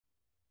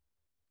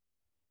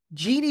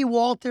Jeannie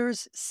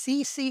Walters,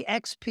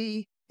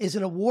 CCXP, is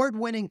an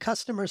award-winning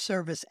customer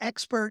service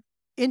expert,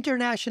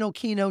 international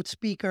keynote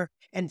speaker,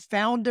 and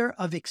founder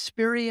of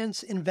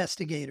Experience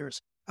Investigators,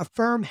 a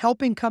firm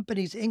helping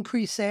companies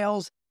increase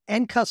sales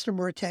and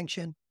customer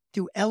retention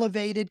through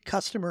elevated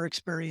customer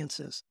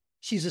experiences.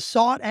 She's a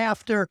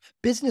sought-after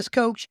business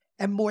coach,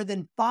 and more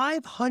than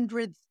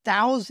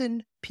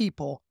 500,000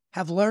 people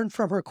have learned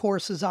from her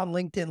courses on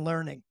LinkedIn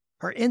Learning.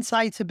 Her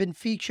insights have been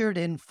featured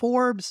in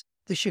Forbes,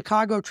 the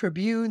Chicago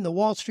Tribune, the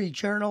Wall Street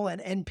Journal,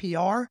 and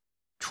NPR,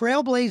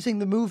 trailblazing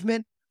the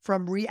movement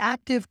from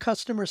reactive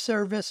customer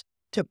service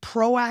to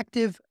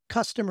proactive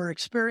customer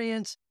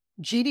experience.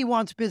 Jeannie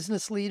wants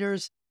business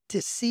leaders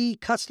to see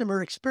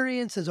customer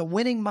experience as a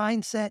winning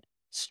mindset,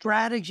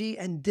 strategy,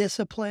 and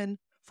discipline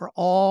for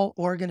all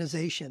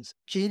organizations.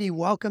 Jeannie,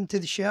 welcome to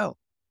the show.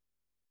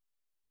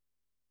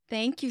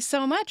 Thank you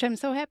so much. I'm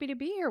so happy to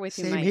be here with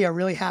you, Same Mike. here.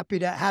 Really happy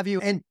to have you.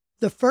 And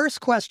the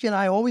first question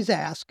I always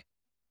ask,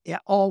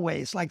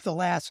 always, like the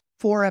last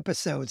 4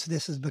 episodes,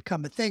 this has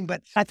become a thing,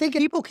 but I think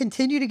people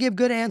continue to give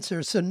good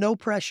answers, so no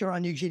pressure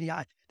on you, Jeannie.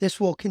 This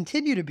will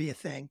continue to be a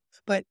thing.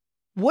 But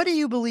what do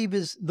you believe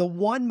is the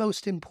one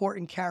most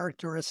important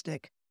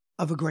characteristic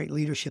of a great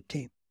leadership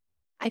team?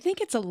 I think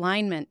it's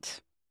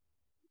alignment.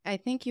 I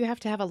think you have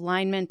to have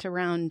alignment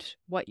around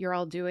what you're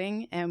all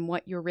doing and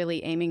what you're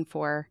really aiming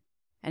for.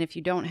 And if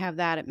you don't have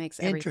that, it makes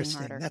everything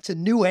harder. Interesting. That's a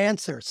new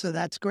answer, so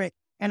that's great.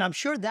 And I'm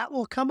sure that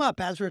will come up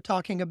as we're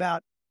talking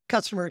about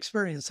customer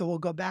experience. So we'll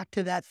go back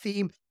to that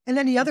theme. And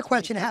then the other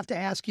question I have to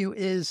ask you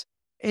is,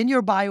 in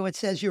your bio, it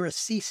says you're a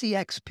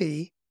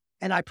CCXP,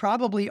 and I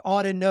probably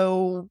ought to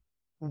know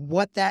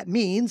what that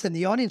means, and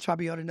the audience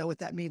probably ought to know what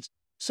that means.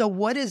 So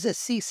what is a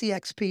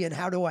CCXP, and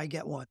how do I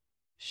get one?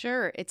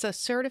 Sure. It's a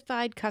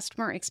certified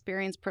customer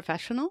experience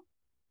professional,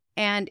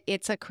 and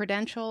it's a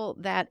credential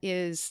that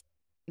is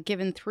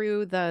given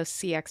through the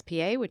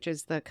CXPA, which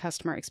is the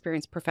Customer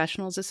Experience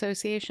Professionals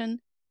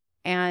Association.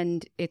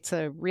 And it's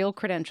a real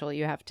credential.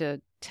 You have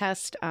to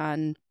test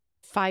on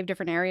 5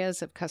 different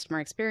areas of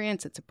customer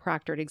experience. It's a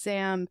proctored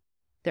exam.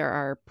 There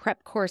are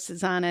prep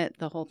courses on it,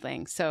 the whole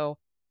thing. So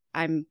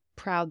I'm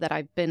proud that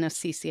I've been a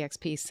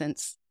CCXP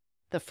since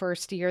the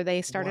first year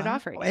they started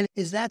offering. And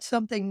is that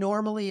something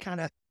normally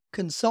kind of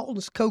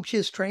consultants,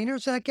 coaches,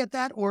 trainers that get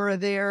that? Or are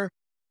there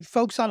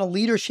folks on a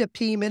leadership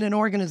team in an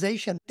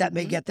organization that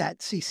may get that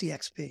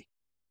CCXP?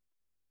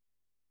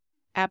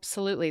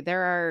 Absolutely.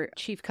 There are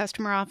chief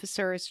customer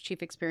officers,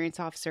 chief experience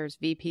officers,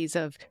 VPs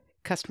of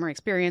customer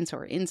experience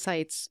or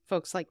insights,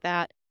 folks like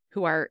that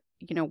who are,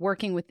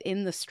 working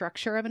within the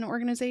structure of an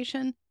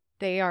organization.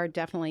 They are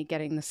definitely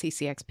getting the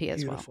CCXP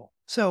as well.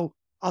 So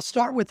I'll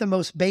start with the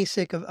most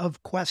basic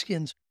of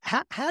questions.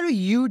 How do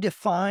you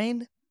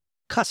define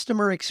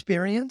customer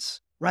experience?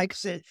 Right?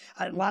 Because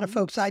a lot of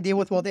folks I deal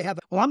with,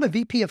 I'm a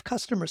VP of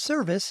customer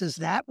service. Is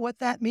that what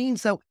that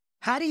means? So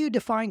how do you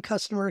define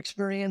customer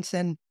experience,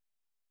 and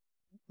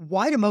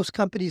why do most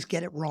companies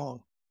get it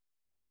wrong?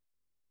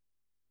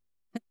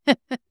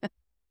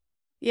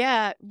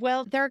 Yeah,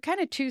 well, there are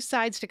kind of 2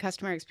 sides to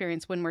customer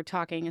experience when we're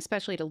talking,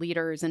 especially to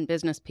leaders and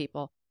business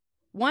people.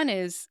 One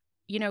is,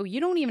 you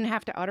don't even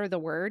have to utter the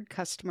word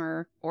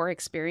customer or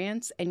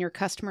experience, and your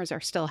customers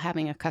are still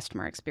having a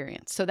customer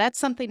experience. So that's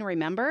something to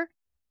remember,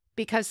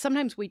 because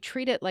sometimes we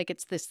treat it like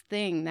it's this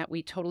thing that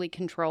we totally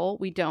control.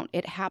 We don't.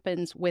 It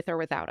happens with or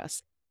without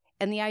us.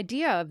 And the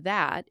idea of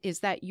that is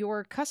that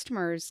your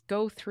customers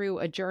go through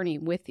a journey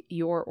with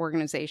your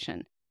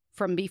organization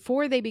from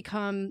before they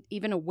become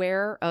even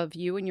aware of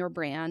you and your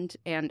brand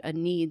and a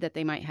need that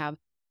they might have,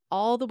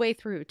 all the way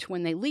through to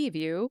when they leave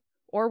you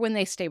or when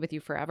they stay with you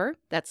forever.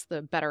 That's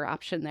the better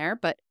option there.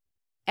 But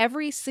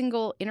every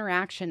single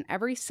interaction,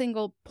 every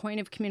single point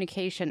of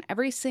communication,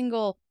 every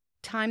single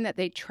time that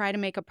they try to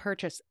make a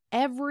purchase,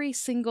 every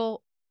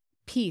single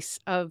piece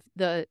of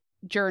the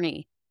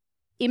journey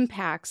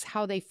impacts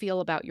how they feel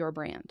about your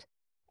brand.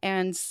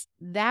 And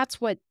that's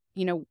what,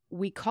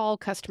 we call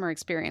customer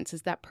experience,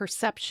 is that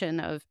perception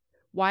of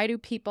why do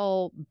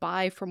people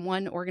buy from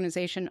one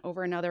organization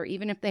over another,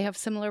 even if they have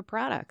similar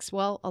products?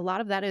 Well, a lot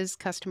of that is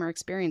customer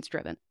experience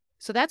driven.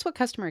 So that's what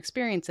customer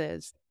experience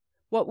is.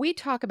 What we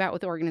talk about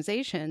with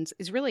organizations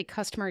is really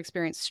customer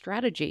experience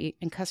strategy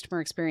and customer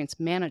experience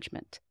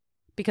management.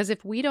 Because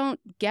if we don't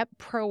get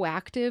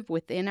proactive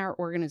within our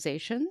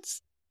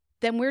organizations,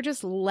 then we're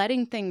just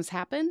letting things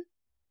happen.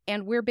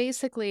 And we're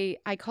basically,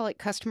 I call it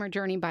customer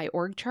journey by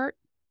org chart.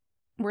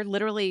 We're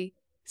literally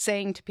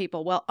saying to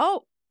people, well,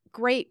 oh,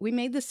 great, we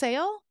made the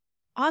sale.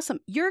 Awesome.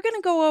 You're going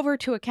to go over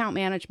to account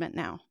management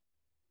now.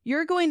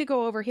 You're going to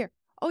go over here.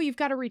 Oh, you've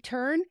got a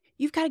return.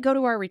 You've got to go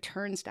to our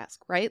returns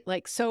desk, right?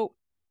 So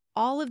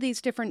all of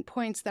these different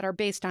points that are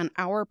based on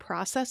our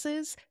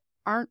processes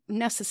aren't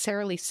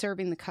necessarily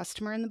serving the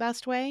customer in the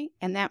best way.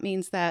 And that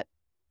means that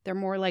they're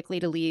more likely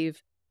to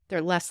leave.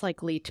 They're less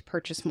likely to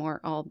purchase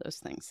more, all of those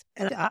things.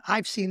 And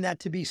I've seen that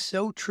to be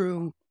so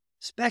true,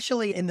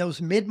 especially in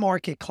those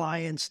mid-market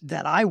clients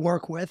that I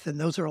work with, and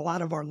those are a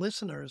lot of our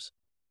listeners.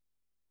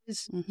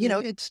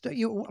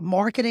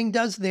 Marketing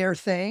does their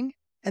thing,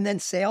 and then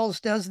sales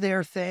does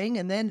their thing,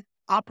 and then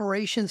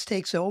operations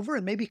takes over,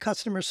 and maybe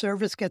customer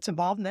service gets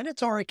involved, and then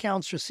it's our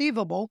accounts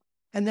receivable,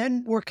 and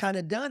then we're kind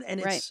of done.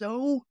 And Right. it's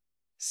so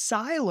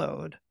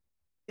siloed.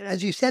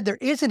 As you said, there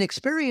is an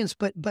experience,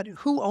 but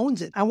who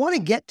owns it? I want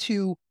to get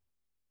to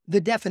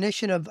the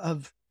definition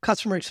of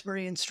customer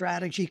experience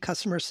strategy,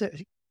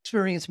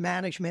 experience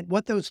management,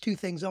 what those two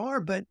things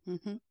are. But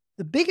Mm-hmm.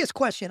 the biggest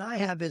question I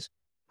have is,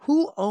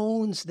 who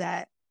owns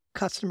that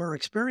customer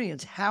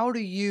experience? How do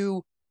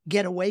you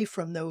get away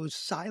from those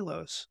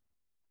silos?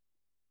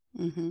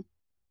 Mm-hmm.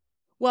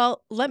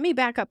 Well, let me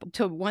back up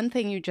to one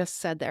thing you just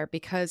said there,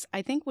 because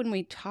I think when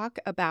we talk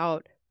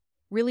about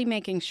really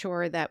making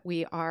sure that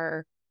we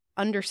are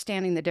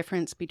understanding the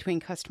difference between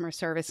customer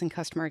service and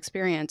customer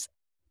experience,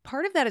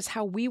 part of that is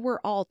how we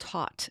were all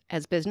taught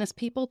as business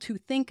people to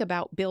think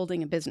about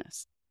building a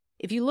business.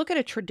 If you look at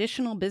a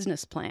traditional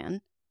business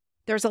plan,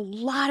 there's a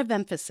lot of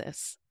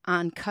emphasis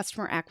on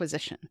customer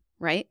acquisition,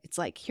 right? It's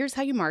like, here's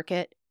how you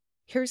market,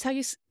 here's how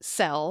you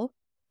sell.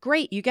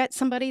 Great, you get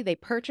somebody, they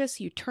purchase,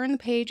 you turn the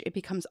page, it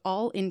becomes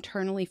all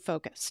internally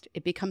focused.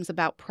 It becomes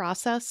about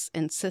process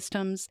and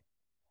systems.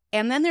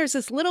 And then there's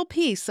this little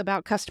piece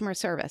about customer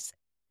service.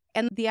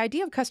 And the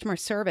idea of customer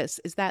service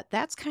is that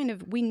that's kind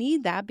of, we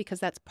need that because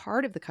that's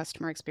part of the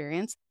customer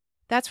experience.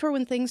 That's for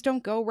when things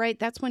don't go right.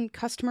 That's when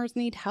customers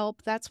need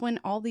help. That's when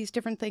all these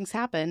different things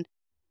happen.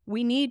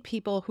 We need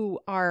people who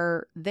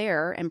are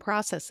there and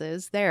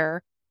processes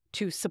there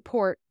to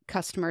support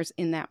customers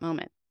in that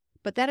moment.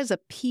 But that is a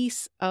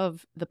piece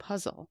of the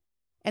puzzle.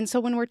 And so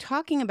when we're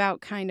talking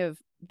about kind of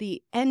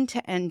the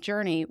end-to-end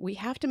journey, we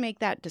have to make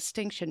that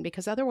distinction,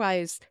 because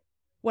otherwise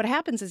what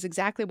happens is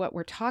exactly what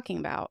we're talking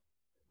about.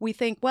 We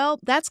think, well,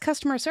 that's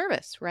customer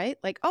service, right?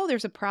 Like, oh,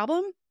 there's a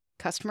problem,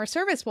 customer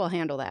service will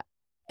handle that.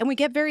 And we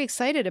get very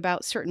excited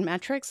about certain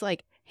metrics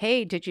like,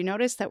 hey, did you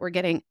notice that we're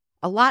getting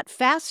a lot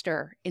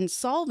faster in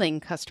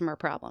solving customer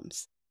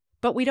problems?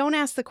 But we don't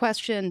ask the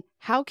question,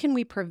 how can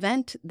we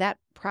prevent that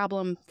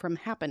problem from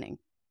happening?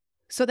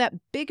 So that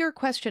bigger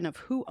question of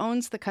who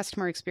owns the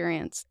customer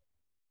experience,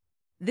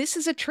 this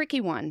is a tricky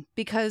one,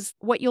 because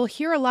what you'll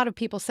hear a lot of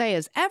people say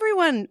is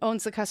everyone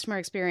owns the customer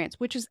experience,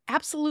 which is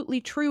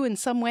absolutely true in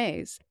some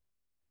ways.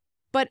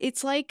 But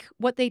it's like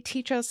what they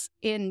teach us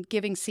in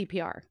giving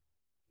CPR.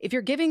 If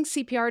you're giving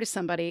CPR to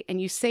somebody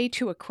and you say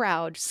to a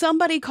crowd,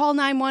 somebody call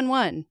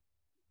 911,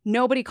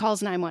 nobody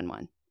calls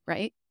 911,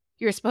 right?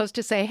 You're supposed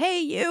to say, hey,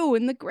 you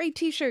in the gray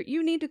t-shirt,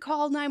 you need to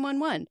call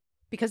 911,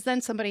 because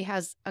then somebody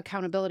has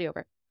accountability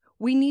over it.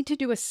 We need to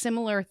do a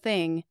similar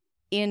thing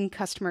in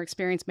customer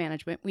experience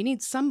management. We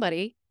need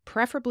somebody,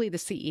 preferably the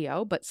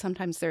CEO, but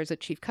sometimes there's a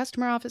chief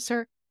customer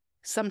officer.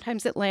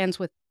 Sometimes it lands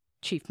with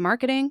chief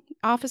marketing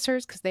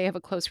officers because they have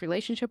a close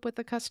relationship with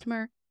the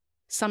customer.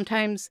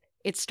 Sometimes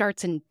it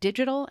starts in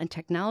digital and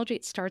technology.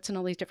 It starts in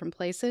all these different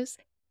places.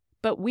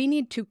 But we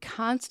need to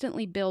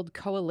constantly build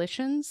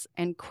coalitions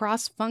and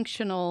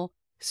cross-functional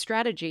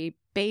strategy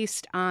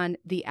based on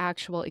the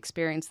actual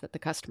experience that the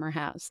customer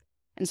has.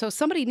 And so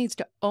somebody needs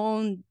to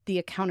own the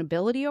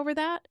accountability over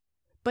that,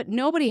 but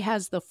nobody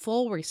has the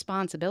full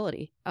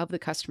responsibility of the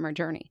customer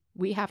journey.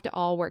 We have to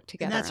all work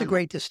together. And that's a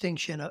great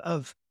distinction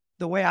of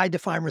the way I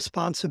define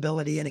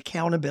responsibility and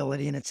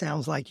accountability, and it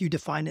sounds like you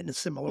define it in a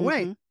similar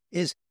way,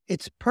 is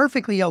it's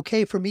perfectly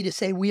okay for me to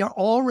say we are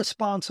all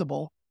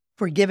responsible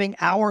for giving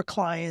our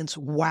clients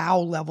wow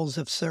levels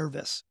of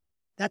service.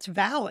 That's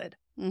valid,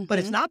 but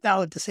it's not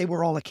valid to say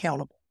we're all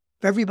accountable.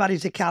 If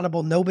everybody's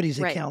accountable, nobody's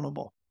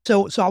accountable.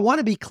 So I want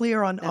to be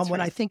clear on what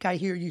I think I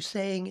hear you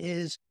saying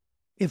is,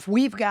 if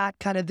we've got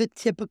kind of the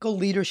typical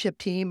leadership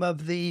team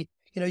of the,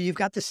 you've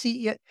got the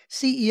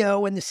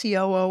CEO and the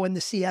COO and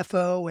the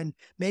CFO and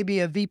maybe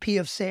a VP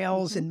of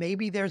sales and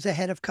maybe there's a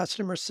head of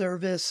customer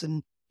service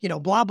and,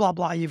 blah, blah,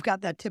 blah. You've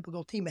got that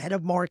typical team, a head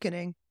of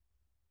marketing.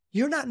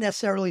 You're not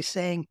necessarily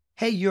saying,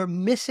 hey, you're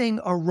missing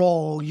a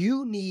role.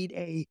 You need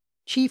a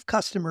chief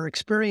customer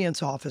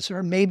experience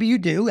officer. Maybe you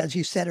do, as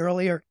you said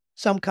earlier.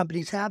 Some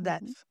companies have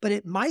that, but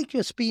it might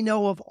just be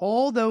of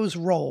all those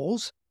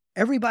roles,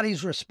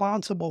 everybody's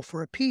responsible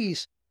for a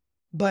piece,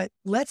 but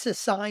let's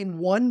assign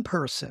one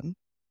person,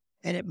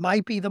 and it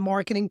might be the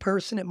marketing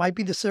person, it might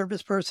be the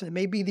service person, it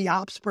may be the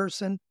ops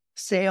person,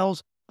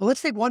 sales, but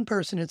let's take one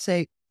person and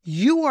say,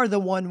 you are the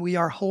one we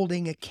are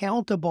holding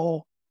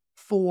accountable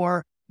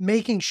for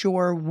making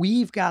sure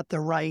we've got the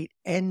right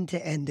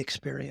end-to-end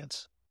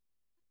experience.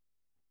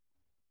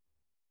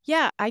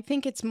 Yeah, I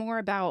think it's more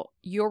about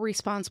you're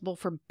responsible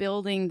for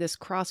building this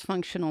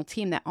cross-functional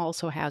team that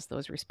also has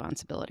those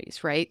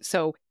responsibilities, right?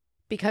 So,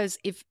 because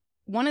if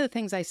one of the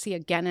things I see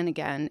again and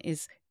again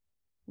is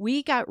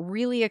we got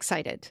really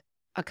excited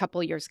a couple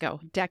of years ago,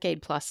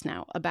 decade plus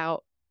now,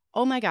 about,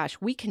 oh my gosh,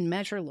 we can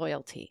measure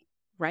loyalty,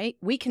 right?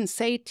 We can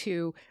say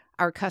to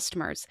our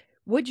customers,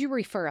 would you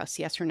refer us,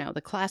 yes or no?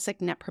 The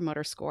classic Net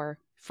Promoter Score,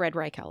 Fred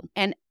Reichheld.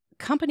 And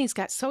companies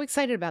got so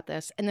excited about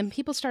this, and then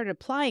people started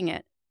applying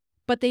it,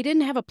 but they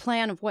didn't have a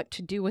plan of what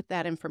to do with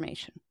that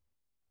information.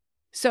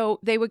 So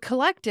they would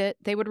collect it,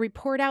 they would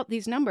report out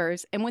these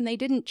numbers, and when they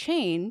didn't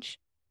change,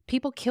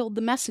 people killed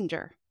the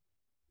messenger.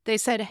 They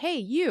said, hey,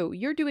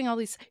 you're doing all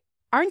these.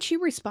 Aren't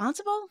you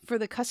responsible for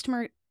the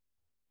customer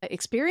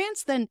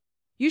experience? Then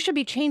you should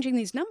be changing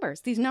these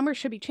numbers. These numbers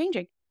should be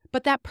changing.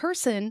 But that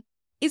person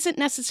isn't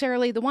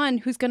necessarily the one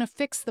who's going to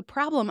fix the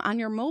problem on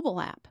your mobile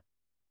app.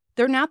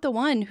 They're not the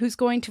one who's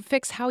going to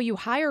fix how you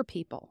hire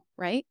people,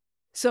 right?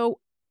 So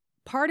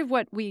part of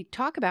what we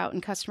talk about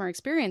in customer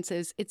experience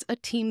is it's a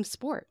team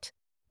sport.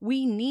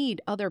 We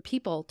need other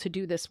people to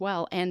do this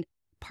well. And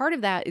part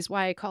of that is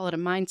why I call it a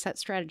mindset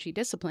strategy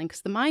discipline,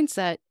 because the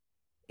mindset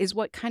is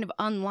what kind of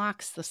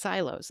unlocks the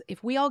silos.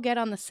 If we all get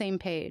on the same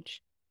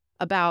page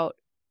about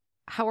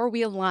how are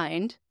we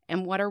aligned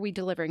and what are we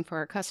delivering for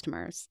our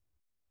customers,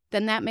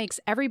 then that makes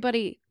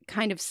everybody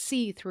kind of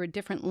see through a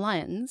different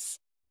lens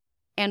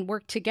and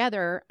work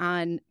together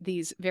on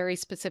these very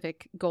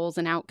specific goals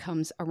and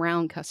outcomes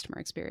around customer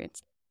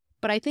experience.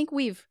 But I think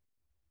we've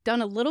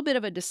done a little bit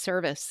of a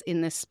disservice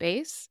in this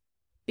space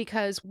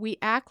because we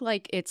act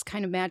like it's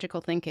kind of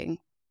magical thinking.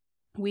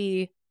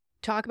 We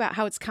talk about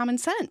how it's common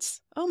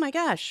sense. Oh my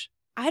gosh,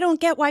 I don't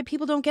get why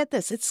people don't get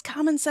this. It's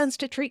common sense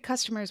to treat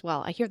customers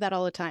well. I hear that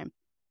all the time.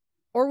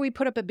 Or we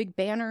put up a big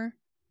banner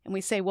and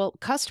we say, well,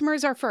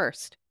 customers are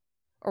first.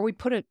 Or we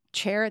put a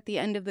chair at the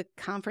end of the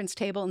conference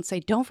table and say,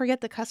 don't forget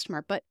the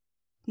customer. But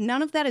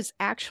none of that is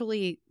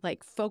actually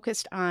like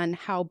focused on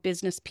how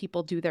business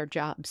people do their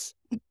jobs.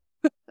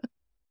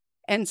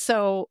 And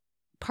so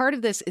part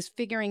of this is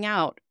figuring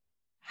out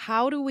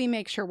how do we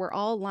make sure we're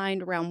all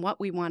aligned around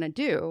what we want to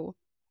do?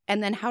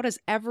 And then how does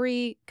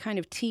every kind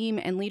of team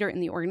and leader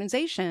in the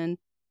organization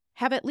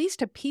have at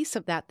least a piece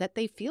of that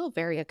they feel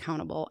very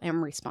accountable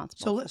and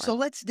responsible for? So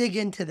let's dig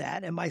into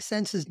that. And my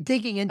sense is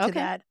digging into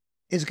that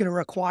is going to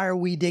require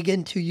we dig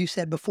into, you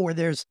said before,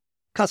 there's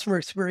customer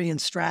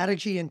experience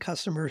strategy and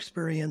customer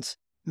experience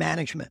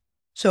management.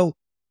 So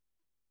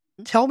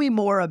tell me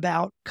more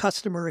about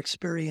customer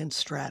experience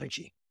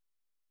strategy.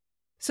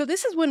 So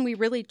this is when we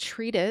really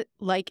treat it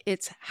like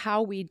it's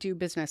how we do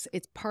business.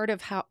 It's part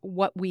of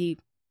what we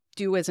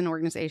do as an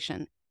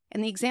organization.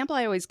 And the example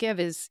I always give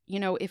is,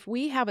 if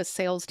we have a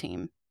sales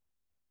team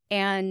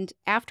and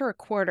after a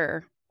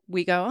quarter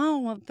we go, oh,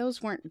 well,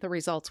 those weren't the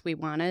results we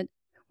wanted.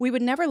 We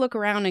would never look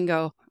around and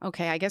go,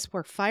 okay, I guess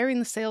we're firing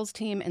the sales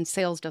team and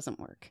sales doesn't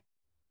work,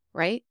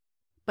 right?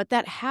 But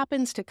that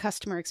happens to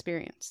customer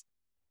experience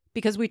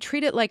because we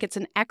treat it like it's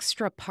an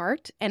extra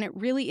part, and it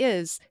really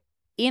is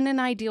in an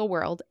ideal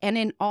world. And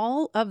in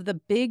all of the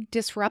big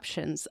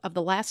disruptions of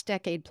the last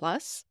decade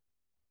plus,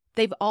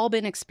 they've all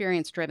been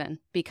experience driven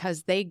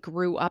because they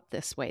grew up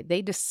this way.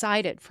 They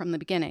decided from the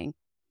beginning,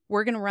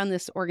 we're going to run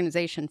this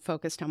organization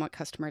focused on what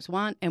customers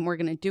want, and we're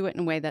going to do it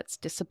in a way that's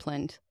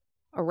disciplined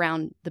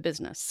around the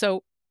business.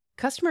 So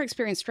customer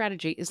experience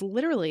strategy is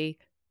literally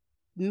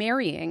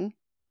marrying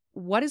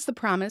what is the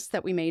promise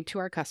that we made to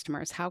our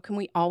customers? How can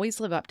we always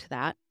live up to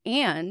that?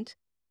 And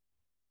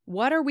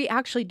what are we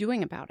actually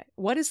doing about it?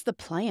 What is the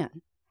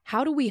plan?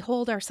 How do we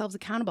hold ourselves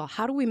accountable?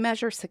 How do we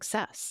measure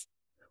success?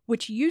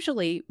 Which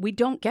usually we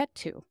don't get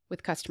to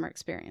with customer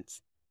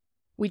experience.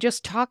 We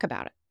just talk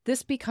about it.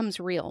 This becomes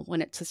real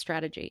when it's a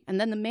strategy. And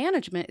then the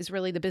management is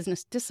really the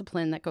business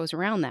discipline that goes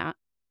around that,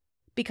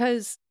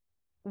 because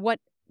what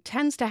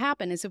tends to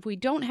happen is if we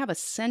don't have a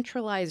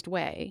centralized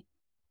way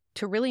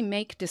to really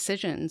make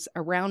decisions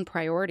around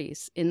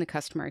priorities in the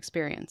customer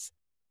experience,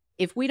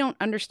 if we don't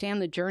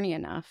understand the journey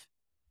enough,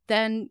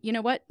 then you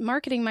know what?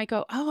 Marketing might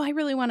go, oh, I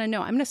really want to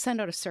know. I'm going to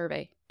send out a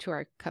survey to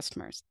our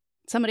customers.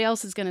 Somebody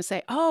else is going to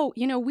say, oh,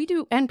 we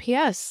do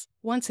NPS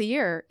once a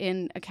year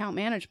in account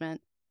management,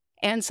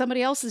 and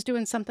somebody else is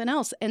doing something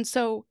else. And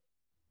so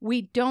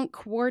we don't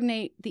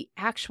coordinate the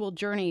actual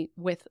journey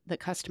with the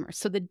customer.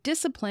 So the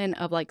discipline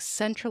of like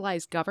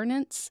centralized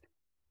governance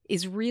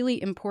is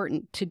really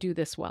important to do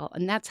this well.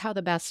 And that's how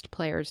the best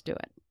players do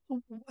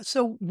it.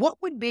 So what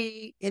would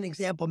be an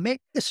example? Make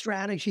the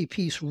strategy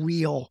piece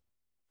real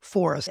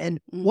for us.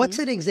 And what's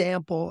an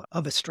example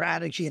of a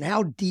strategy, and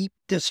how deep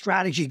does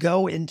strategy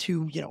go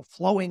into,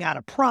 flowing out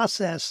a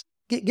process?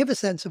 Give a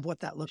sense of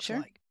what that looks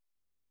like.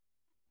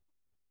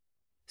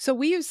 So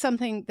we use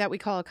something that we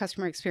call a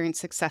customer experience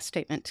success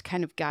statement to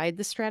kind of guide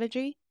the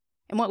strategy.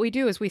 And what we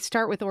do is we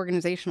start with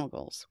organizational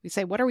goals. We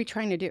say, what are we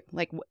trying to do?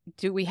 Like,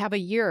 do we have a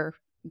year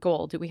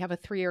goal? Do we have a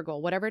 3-year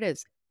goal? Whatever it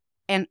is.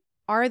 And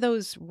are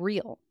those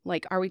real?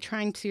 Like, are we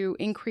trying to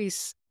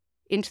increase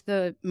into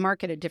the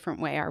market a different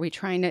way? Are we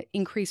trying to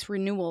increase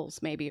renewals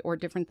maybe, or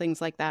different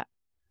things like that?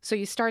 So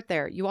you start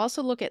there. You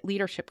also look at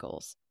leadership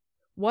goals.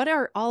 What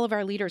are all of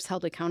our leaders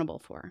held accountable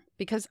for?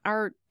 Because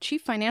our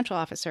chief financial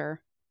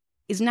officer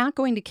is not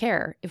going to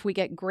care if we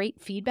get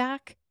great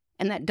feedback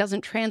and that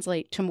doesn't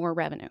translate to more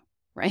revenue,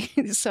 right?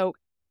 So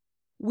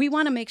we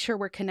want to make sure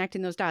we're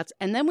connecting those dots.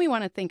 And then we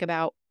want to think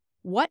about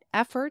what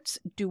efforts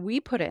do we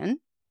put in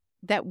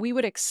that we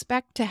would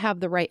expect to have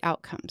the right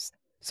outcomes.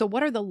 So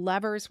what are the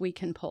levers we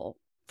can pull?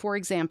 For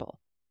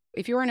example,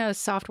 if you're in a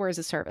software as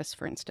a service,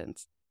 for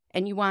instance,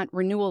 and you want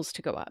renewals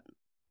to go up,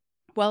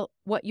 well,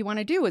 what you want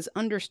to do is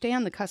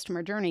understand the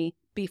customer journey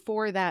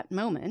before that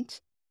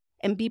moment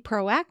and be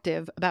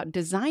proactive about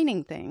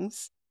designing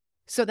things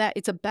so that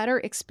it's a better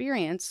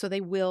experience, so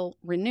they will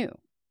renew.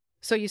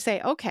 So you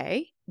say,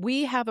 okay,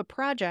 we have a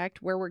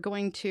project where we're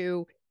going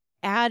to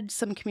add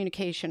some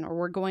communication, or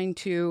we're going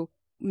to,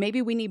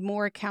 maybe we need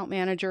more account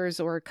managers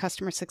or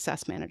customer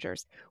success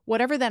managers.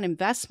 Whatever that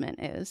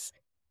investment is,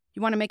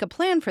 you want to make a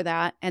plan for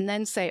that and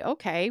then say,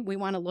 okay, we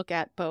want to look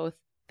at both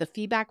the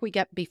feedback we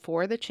get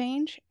before the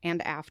change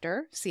and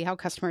after, see how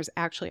customers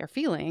actually are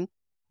feeling,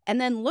 and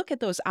then look at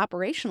those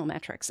operational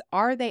metrics.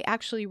 Are they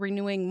actually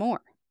renewing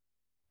more?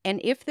 And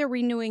if they're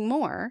renewing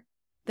more,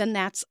 then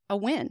that's a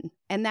win.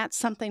 And that's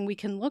something we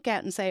can look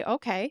at and say,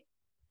 okay,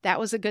 that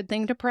was a good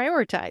thing to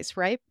prioritize,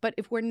 right? But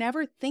if we're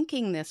never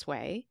thinking this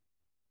way,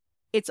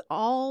 it's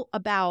all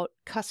about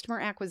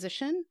customer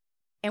acquisition,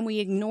 and we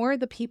ignore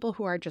the people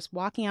who are just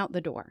walking out the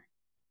door.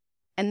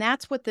 And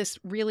that's what this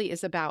really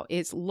is about,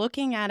 is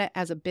looking at it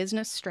as a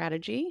business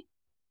strategy,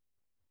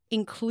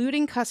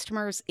 including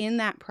customers in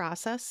that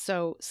process.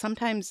 So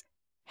sometimes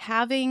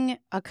having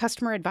a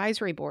customer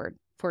advisory board,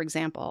 for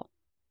example,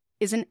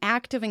 is an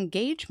act of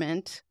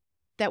engagement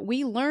that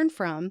we learn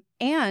from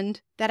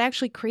and that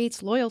actually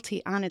creates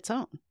loyalty on its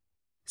own.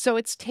 So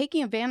it's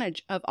taking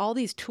advantage of all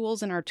these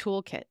tools in our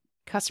toolkit,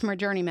 customer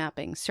journey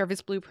mapping,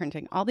 service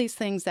blueprinting, all these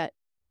things that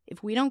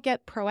if we don't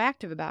get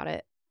proactive about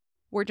it,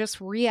 we're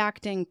just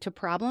reacting to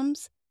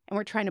problems and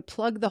we're trying to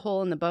plug the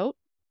hole in the boat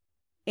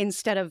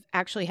instead of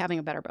actually having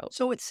a better boat.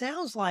 So it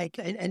sounds like,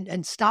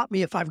 and stop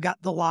me if I've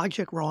got the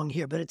logic wrong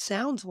here, but it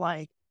sounds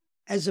like,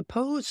 as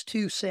opposed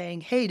to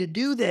saying, hey, to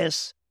do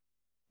this,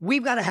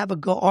 we've got to have a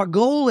goal. Our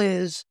goal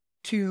is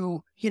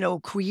to,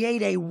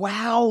 create a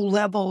wow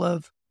level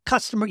of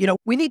customer,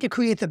 we need to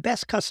create the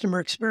best customer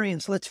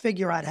experience. Let's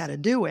figure out how to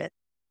do it.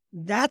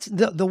 That's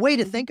the way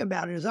to think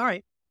about it is, all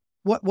right,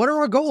 what are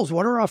our goals?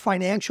 What are our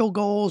financial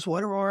goals?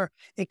 What are our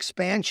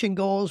expansion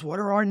goals? What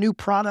are our new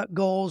product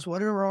goals?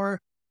 What are our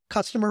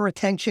customer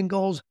retention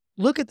goals?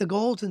 Look at the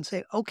goals and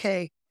say,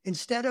 okay,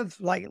 instead of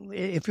like,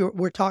 if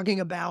we're talking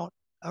about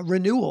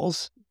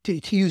renewals, to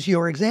use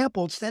your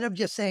example, instead of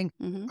just saying,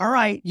 all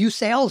right, you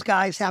sales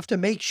guys have to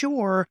make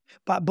sure,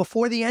 but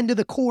before the end of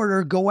the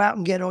quarter, go out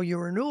and get all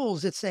your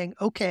renewals. It's saying,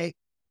 okay,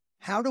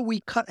 how do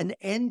we cut an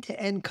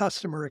end-to-end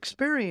customer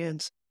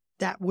experience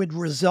that would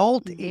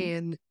result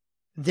in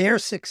their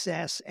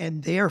success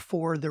and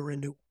therefore the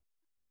renewal?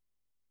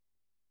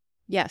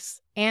 Yes.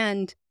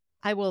 And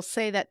I will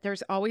say that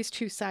there's always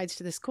two sides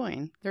to this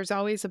coin. There's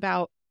always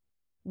about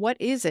what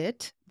is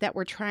it that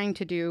we're trying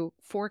to do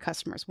for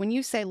customers. When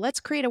you say, let's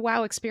create a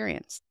wow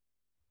experience,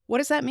 what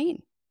does that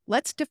mean?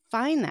 Let's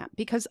define that,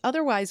 because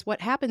otherwise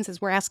what happens is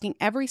we're asking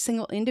every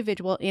single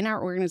individual in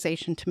our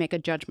organization to make a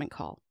judgment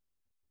call.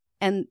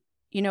 And,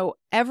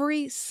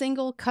 every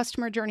single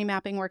customer journey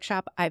mapping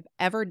workshop I've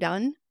ever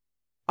done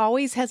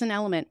always has an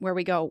element where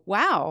we go,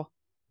 wow,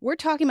 we're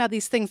talking about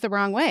these things the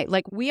wrong way.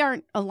 Like we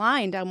aren't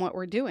aligned on what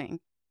we're doing.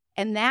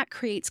 And that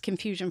creates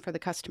confusion for the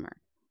customer,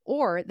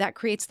 or that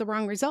creates the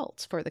wrong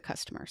results for the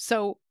customer.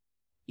 So,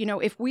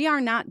 if we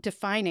are not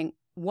defining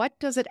what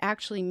does it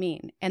actually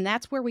mean, and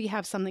that's where we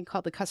have something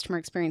called the customer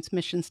experience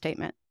mission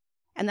statement.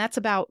 And that's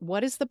about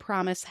what is the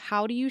promise?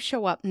 How do you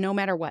show up no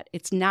matter what?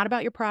 It's not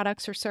about your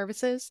products or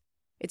services.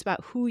 It's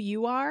about who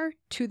you are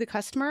to the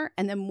customer.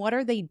 And then what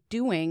are they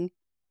doing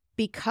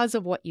because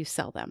of what you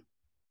sell them?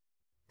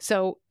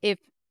 So if,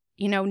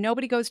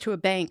 nobody goes to a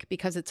bank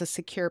because it's a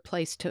secure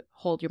place to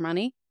hold your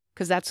money,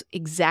 because that's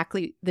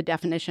exactly the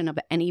definition of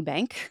any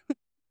bank.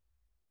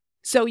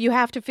 So you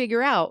have to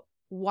figure out,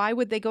 why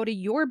would they go to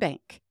your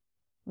bank?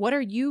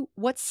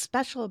 What's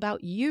special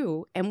about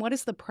you? And what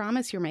is the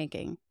promise you're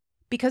making?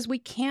 Because we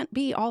can't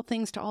be all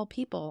things to all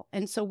people.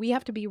 And so we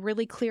have to be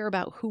really clear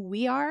about who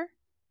we are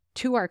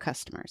to our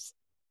customers.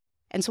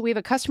 And so we have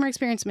a customer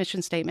experience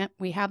mission statement.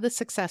 We have the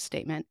success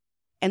statement.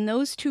 And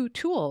those two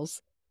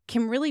tools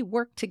can really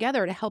work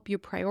together to help you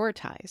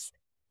prioritize.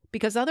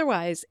 Because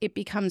otherwise, it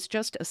becomes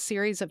just a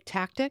series of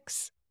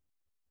tactics,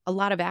 a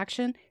lot of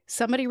action.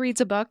 Somebody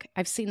reads a book.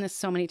 I've seen this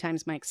so many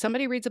times, Mike.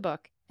 Somebody reads a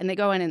book and they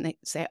go in and they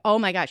say, oh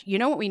my gosh, you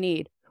know what we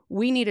need?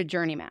 We need a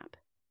journey map.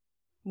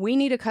 We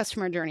need a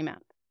customer journey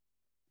map.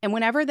 And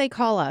whenever they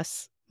call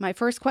us, my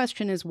first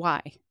question is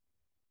why?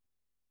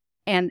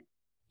 And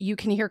you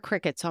can hear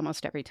crickets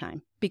almost every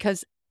time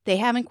because they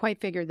haven't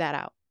quite figured that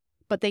out,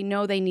 but they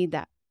know they need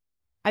that.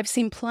 I've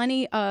seen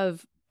plenty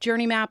of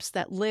journey maps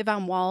that live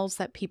on walls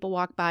that people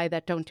walk by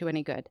that don't do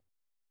any good.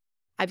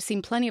 I've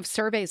seen plenty of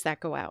surveys that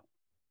go out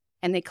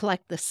and they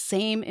collect the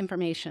same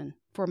information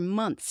for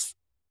months,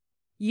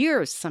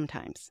 years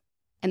sometimes,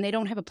 and they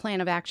don't have a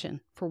plan of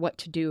action for what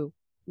to do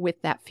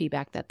with that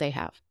feedback that they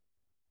have.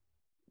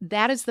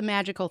 That is the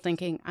magical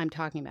thinking I'm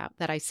talking about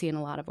that I see in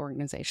a lot of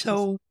organizations.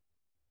 So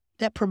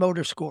Net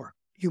Promoter Score,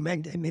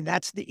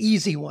 that's the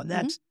easy one.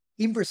 That's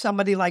even for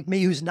somebody like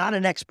me who's not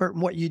an expert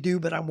in what you do,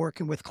 but I'm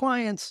working with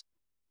clients,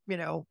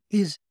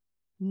 is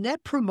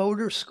Net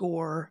Promoter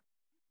Score,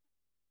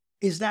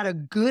 is that a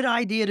good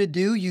idea to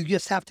do? You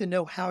just have to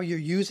know how you're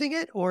using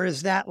it? Or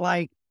is that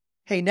like,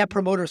 hey, Net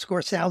Promoter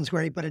Score sounds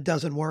great, but it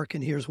doesn't work,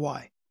 and here's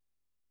why?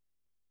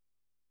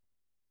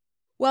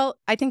 Well,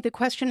 I think the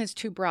question is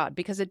too broad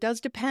because it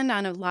does depend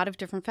on a lot of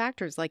different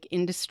factors like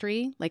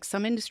industry, like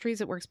some industries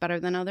it works better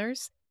than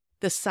others,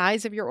 the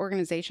size of your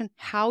organization,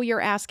 how you're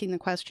asking the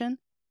question.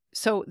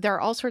 So there are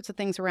all sorts of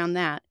things around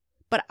that.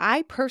 But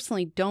I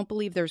personally don't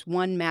believe there's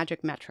one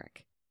magic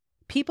metric.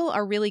 People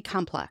are really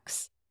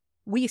complex.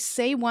 We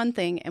say one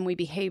thing and we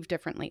behave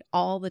differently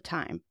all the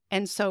time.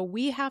 And so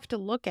we have to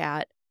look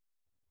at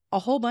a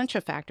whole bunch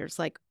of factors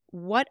like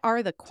what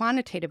are the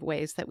quantitative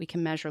ways that we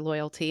can measure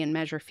loyalty and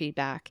measure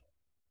feedback?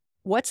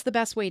 What's the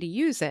best way to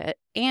use it?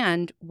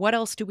 And what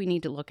else do we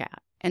need to look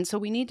at? And so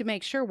we need to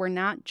make sure we're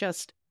not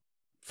just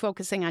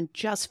focusing on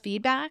just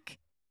feedback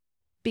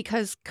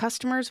because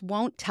customers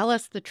won't tell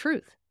us the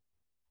truth.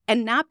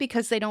 And not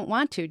because they don't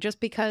want to,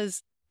 just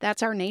because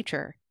that's our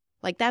nature.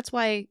 Like that's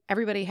why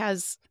everybody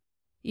has,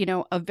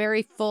 a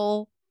very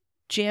full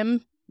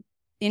gym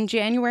in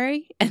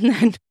January and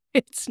then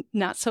it's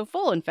not so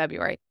full in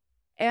February.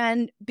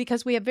 And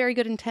because we have very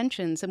good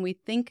intentions and we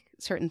think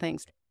certain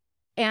things.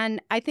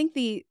 And I think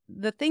the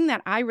thing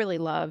that I really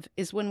love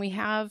is when we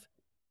have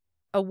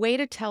a way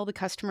to tell the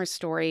customer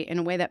story in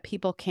a way that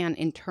people can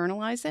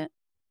internalize it,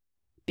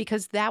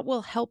 because that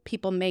will help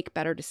people make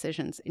better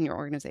decisions in your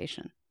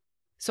organization.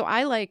 So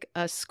I like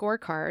a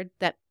scorecard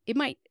that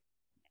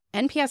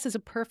NPS is a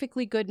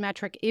perfectly good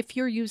metric if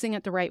you're using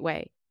it the right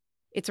way.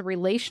 It's a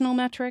relational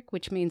metric,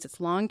 which means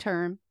it's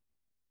long-term.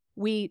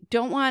 We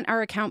don't want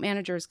our account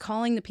managers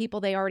calling the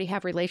people they already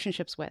have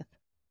relationships with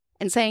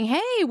and saying,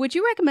 hey, would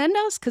you recommend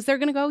us? Because they're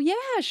going to go,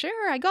 yeah,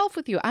 sure, I golf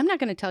with you. I'm not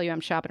going to tell you I'm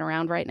shopping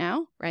around right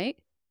now, right?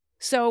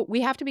 So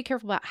we have to be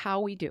careful about how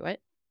we do it.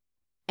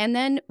 And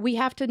then we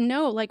have to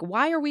know,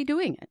 why are we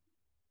doing it?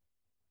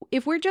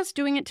 If we're just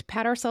doing it to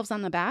pat ourselves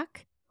on the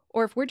back,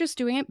 or if we're just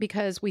doing it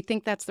because we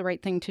think that's the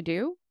right thing to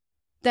do,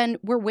 then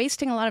we're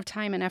wasting a lot of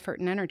time and effort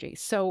and energy.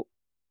 So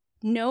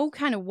know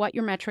kind of what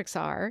your metrics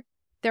are.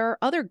 There are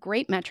other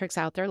great metrics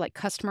out there like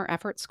customer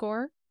effort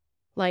score,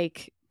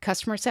 like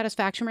customer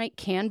satisfaction rate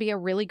can be a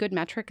really good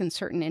metric in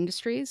certain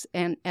industries.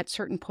 And at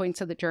certain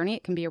points of the journey,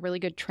 it can be a really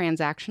good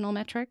transactional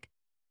metric.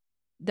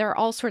 There are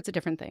all sorts of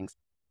different things.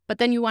 But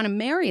then you want to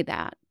marry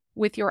that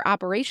with your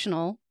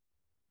operational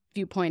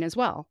viewpoint as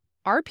well.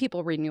 Are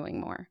people renewing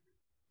more?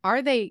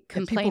 Are they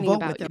complaining people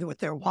vote about with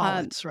their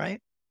wallets,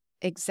 right?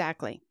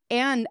 Exactly.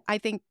 And I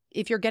think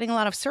if you're getting a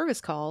lot of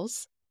service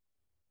calls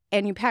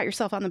and you pat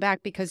yourself on the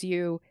back because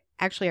you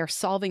actually are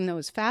solving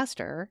those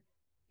faster,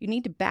 you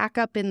need to back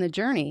up in the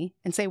journey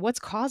and say, what's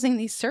causing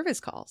these service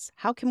calls?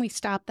 How can we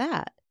stop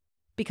that?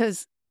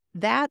 Because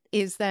that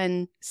is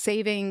then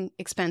saving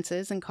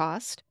expenses and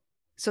cost.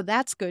 So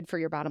that's good for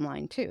your bottom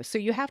line too. So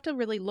you have to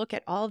really look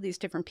at all of these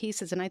different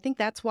pieces. And I think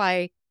that's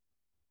why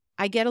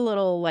I get a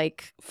little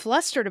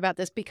flustered about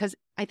this because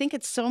I think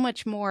it's so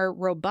much more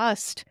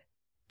robust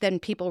than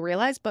people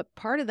realize. But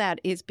part of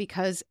that is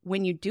because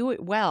when you do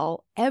it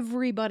well,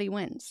 everybody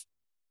wins.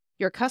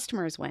 Your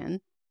customers win,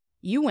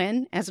 you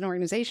win as an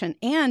organization,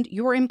 and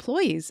your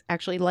employees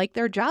actually like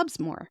their jobs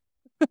more.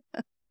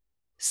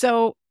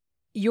 So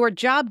your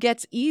job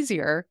gets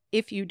easier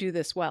if you do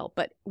this well,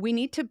 but we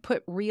need to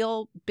put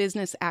real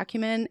business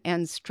acumen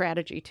and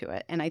strategy to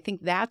it. And I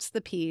think that's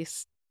the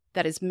piece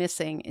that is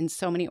missing in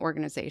so many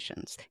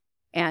organizations.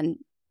 And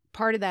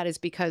part of that is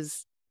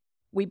because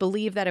we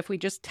believe that if we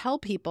just tell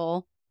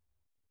people,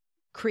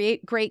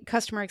 create great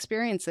customer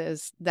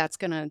experiences, that's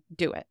going to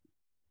do it.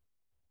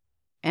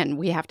 And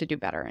we have to do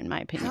better, in my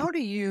opinion. How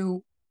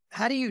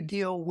do you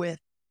deal with,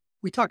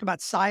 we talked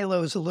about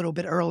silos a little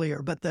bit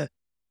earlier, but the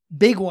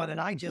big one, and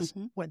I just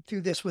went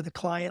through this with a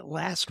client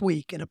last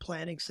week in a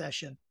planning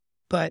session,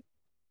 but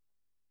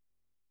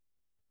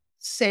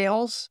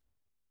sales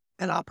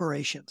and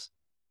operations,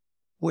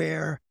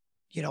 where,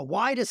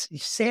 why does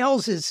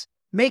sales is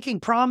making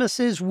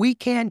promises we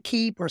can't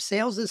keep, or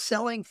sales is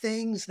selling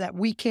things that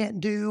we can't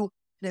do.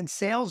 And then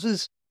sales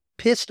is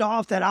pissed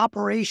off that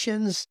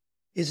operations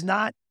is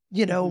not,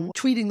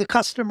 treating the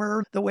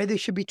customer the way they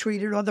should be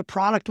treated, or the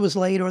product was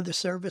late, or the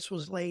service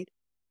was late.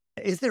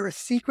 Is there a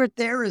secret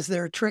there? Is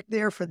there a trick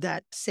there for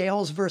that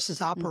sales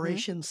versus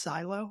operations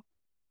silo?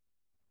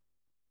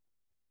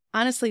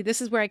 Honestly,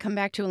 this is where I come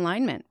back to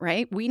alignment,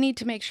 right? We need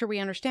to make sure we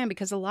understand,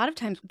 because a lot of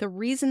times the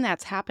reason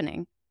that's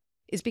happening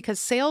is because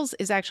sales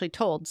is actually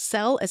told,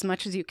 sell as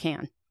much as you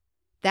can.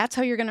 That's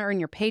how you're going to earn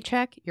your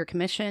paycheck, your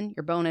commission,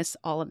 your bonus,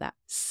 all of that.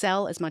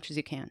 Sell as much as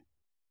you can.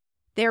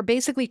 They're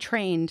basically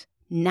trained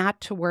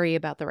not to worry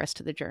about the rest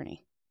of the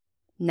journey.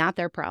 Not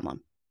their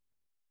problem.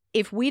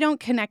 If we don't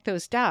connect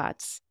those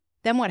dots,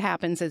 then what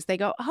happens is they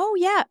go, oh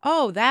yeah,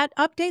 that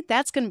update,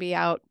 that's going to be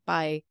out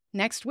by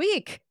next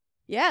week.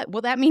 Yeah,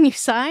 will that mean you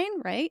sign,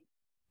 right?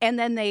 And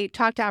then they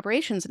talk to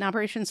operations, and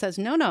operations says,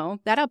 no,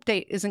 that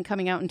update isn't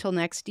coming out until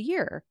next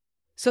year.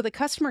 So the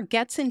customer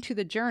gets into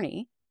the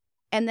journey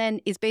and then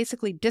is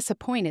basically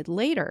disappointed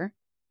later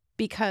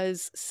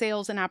because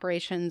sales and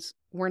operations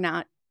were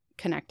not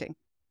connecting.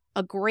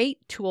 A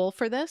great tool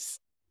for this,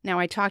 now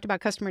I talked about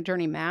customer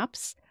journey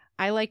maps.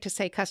 I like to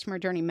say customer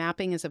journey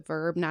mapping is a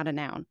verb, not a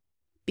noun,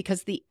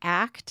 because the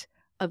act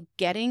of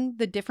getting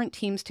the different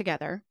teams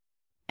together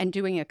and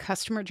doing a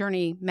customer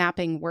journey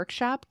mapping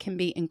workshop can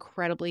be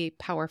incredibly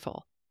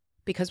powerful.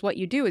 Because what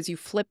you do is you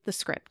flip the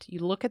script. You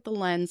look at the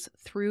lens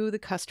through the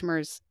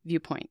customer's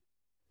viewpoint.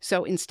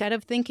 So instead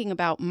of thinking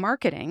about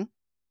marketing,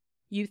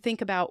 you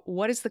think about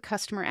what is the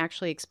customer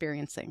actually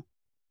experiencing.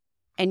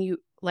 And you,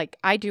 like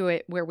I do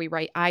it where we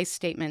write I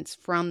statements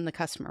from the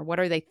customer. What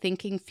are they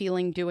thinking,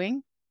 feeling,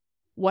 doing?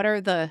 What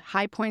are the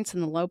high points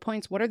and the low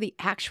points? What are the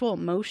actual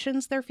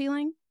emotions they're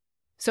feeling?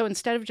 So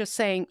instead of just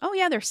saying, oh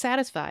yeah, they're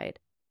satisfied,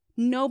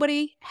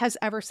 nobody has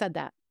ever said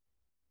that.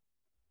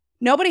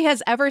 Nobody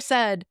has ever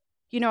said,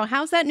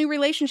 how's that new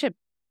relationship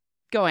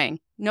going?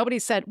 Nobody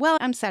said, well,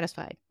 I'm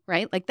satisfied,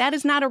 right? Like that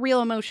is not a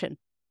real emotion.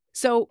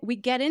 So we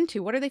get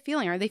into what are they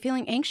feeling? Are they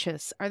feeling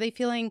anxious? Are they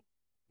feeling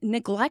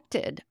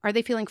neglected? Are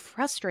they feeling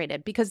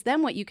frustrated? Because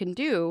then what you can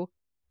do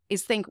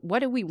is think, what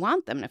do we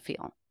want them to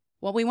feel?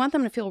 Well, we want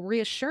them to feel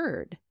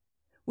reassured.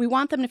 We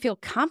want them to feel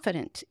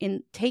confident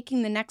in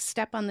taking the next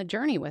step on the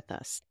journey with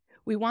us.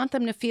 We want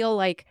them to feel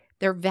like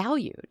they're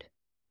valued.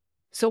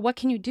 So what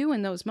can you do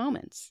in those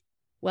moments?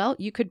 Well,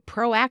 you could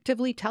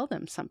proactively tell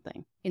them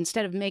something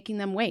instead of making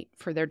them wait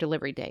for their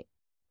delivery date.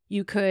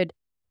 You could,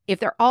 if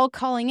they're all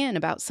calling in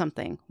about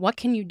something, what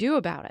can you do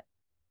about it?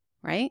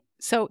 Right?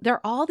 So there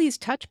are all these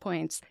touch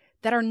points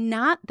that are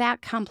not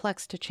that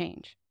complex to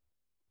change,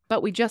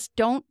 but we just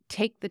don't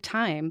take the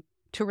time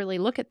to really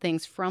look at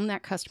things from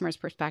that customer's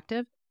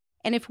perspective.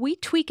 And if we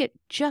tweak it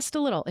just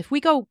a little, if we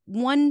go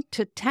 1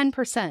 to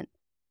 10%,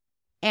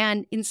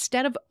 and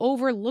instead of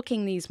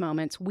overlooking these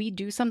moments, we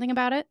do something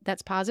about it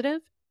that's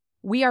positive,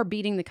 we are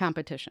beating the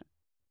competition.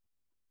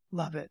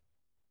 Love it.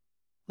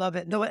 Love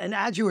it. No, and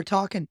as you were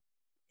talking,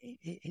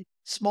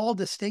 small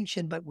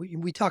distinction, but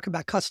we talk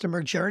about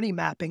customer journey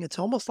mapping. It's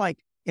almost like,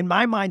 in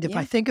my mind, if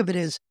I think of it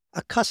as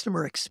a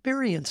customer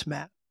experience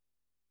map,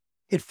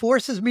 it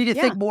forces me to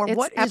think more,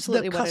 what is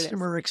the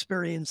customer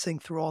experiencing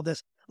through all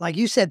this? Like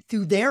you said,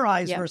 through their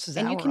eyes versus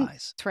our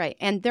eyes. That's right.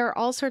 And there are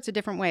all sorts of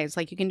different ways.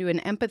 Like you can do an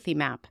empathy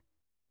map.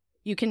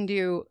 You can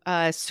do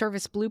a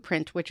service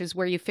blueprint, which is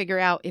where you figure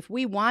out if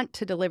we want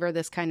to deliver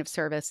this kind of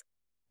service,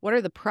 what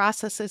are the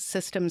processes,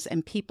 systems,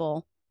 and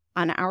people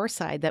on our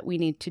side that we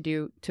need to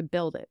do to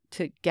build it,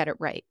 to get it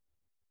right.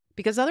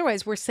 Because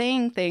otherwise we're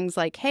saying things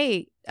like,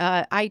 hey,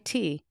 IT,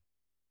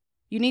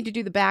 you need to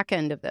do the back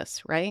end of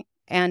this, right?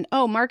 And,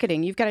 oh,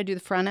 marketing, you've got to do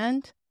the front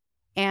end.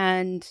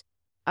 And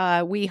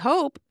we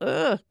hope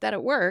that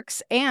it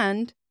works.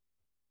 And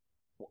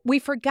we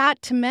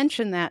forgot to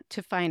mention that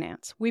to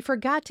finance. We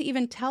forgot to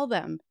even tell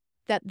them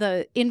that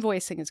the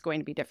invoicing is going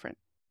to be different.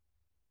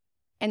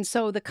 And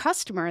so the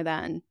customer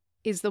then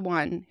is the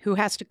one who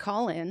has to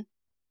call in,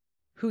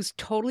 who's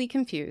totally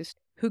confused,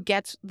 who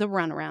gets the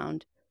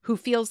runaround, who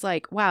feels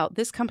like, wow,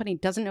 this company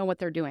doesn't know what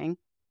they're doing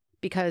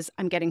because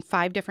I'm getting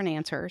 5 different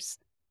answers.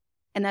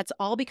 And that's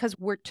all because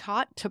we're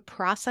taught to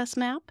process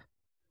map.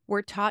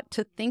 We're taught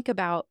to think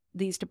about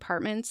these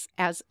departments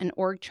as an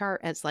org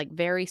chart, as like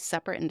very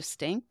separate and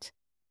distinct.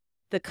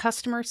 The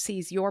customer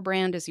sees your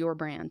brand as your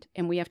brand,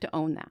 and we have to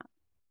own that.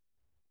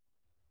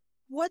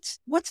 What's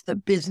the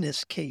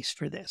business case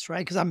for this,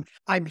 right? Because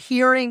I'm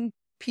hearing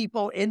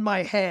people in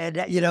my head,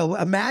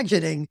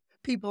 imagining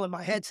people in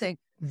my head saying,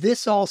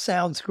 this all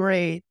sounds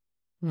great.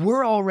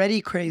 We're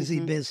already crazy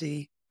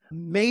busy.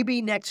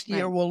 Maybe next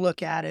year we'll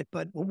look at it,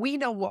 but we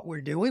know what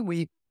we're doing.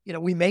 We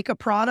make a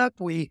product,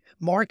 we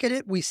market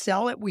it, we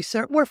sell it,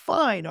 we're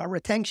fine. Our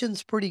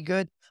retention's pretty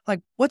good. Like,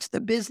 what's the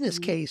business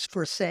case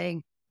for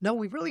saying, no,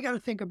 we've really got to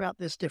think about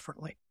this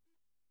differently?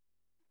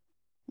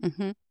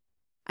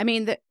 I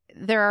mean,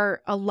 there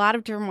are a lot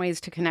of different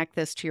ways to connect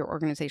this to your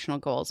organizational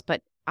goals,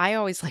 but I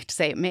always like to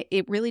say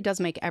it really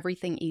does make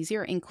everything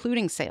easier,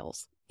 including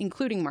sales,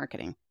 including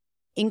marketing,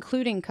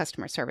 including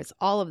customer service,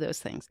 all of those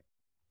things.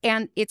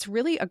 And it's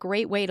really a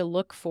great way to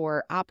look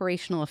for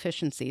operational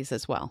efficiencies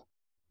as well.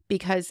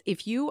 Because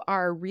if you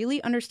are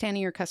really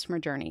understanding your customer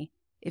journey,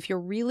 if you're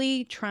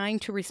really trying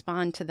to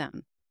respond to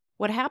them,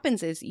 what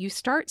happens is you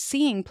start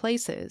seeing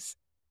places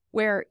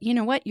where, you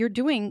know what, you're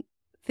doing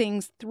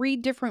things 3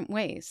 different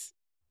ways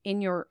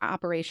in your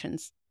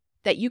operations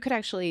that you could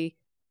actually,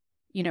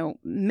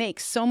 make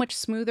so much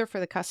smoother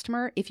for the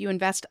customer if you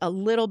invest a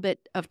little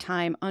bit of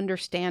time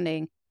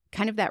understanding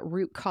kind of that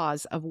root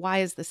cause of why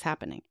is this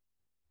happening.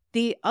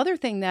 The other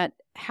thing that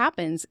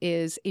happens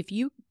is if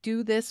you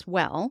do this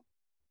well,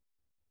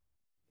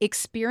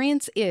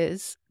 experience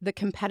is the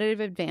competitive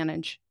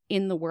advantage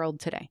in the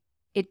world today.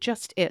 It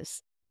just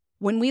is.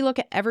 When we look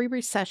at every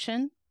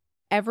recession,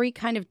 every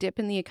kind of dip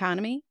in the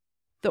economy,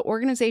 the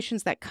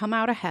organizations that come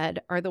out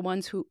ahead are the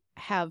ones who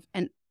have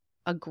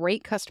a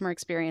great customer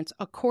experience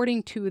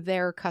according to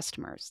their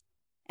customers.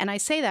 And I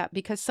say that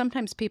because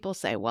sometimes people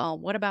say, well,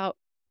 what about,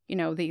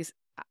 these,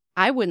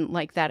 I wouldn't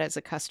like that as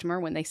a customer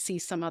when they see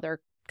some other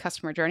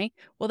customer journey.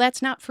 Well,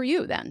 that's not for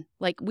you then.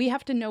 Like, we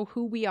have to know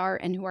who we are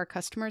and who our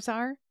customers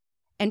are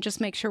and just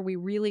make sure we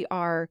really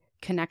are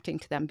connecting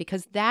to them,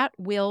 because that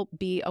will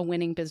be a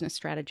winning business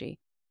strategy.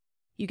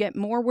 You get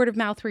more word of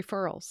mouth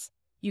referrals.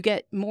 You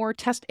get more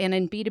and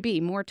in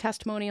B2B, more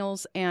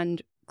testimonials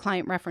and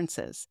client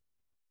references.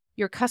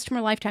 your customer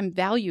lifetime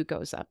value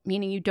goes up,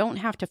 meaning you don't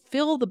have to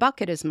fill the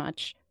bucket as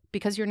much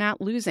because you're not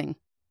losing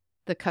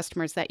the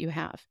customers that you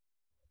have.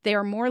 They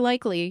are more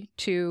likely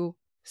to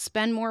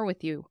spend more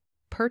with you,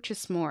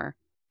 purchase more,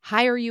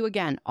 hire you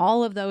again,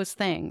 all of those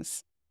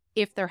things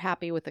if they're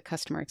happy with the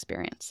customer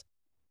experience.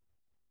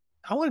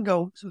 I want to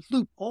go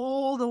loop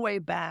all the way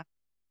back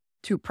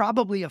to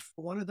probably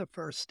one of the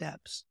first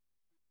steps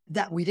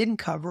that we didn't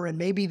cover. And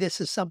maybe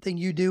this is something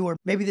you do, or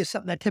maybe this is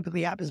something that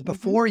typically happens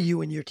before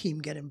you and your team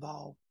get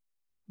involved.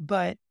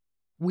 But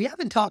we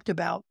haven't talked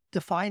about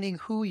defining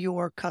who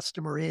your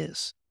customer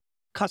is,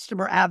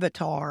 customer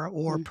avatar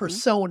or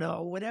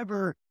persona,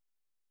 whatever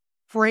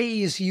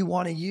phrase you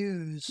want to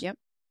use. Yep.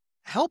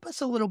 Help us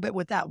a little bit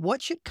with that.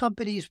 What should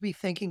companies be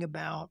thinking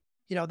about,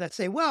 that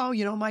say, well,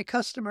 my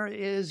customer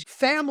is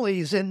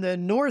families in the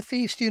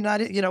Northeast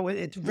United,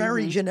 it's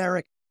very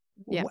generic.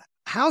 Yeah.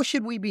 How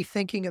should we be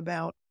thinking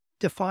about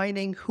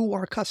defining who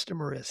our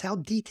customer is? How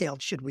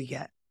detailed should we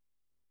get?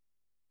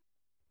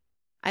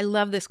 I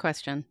love this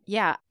question.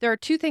 Yeah, there are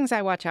two things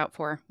I watch out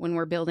for when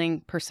we're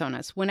building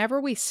personas.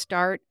 Whenever we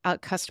start a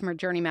customer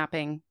journey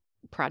mapping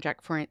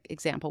project, for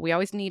example, we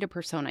always need a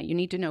persona. You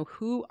need to know,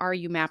 who are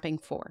you mapping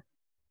for?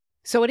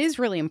 So it is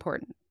really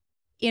important.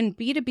 In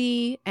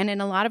B2B and in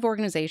a lot of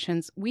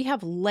organizations, we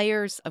have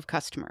layers of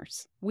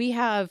customers. We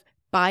have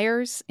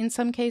buyers in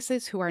some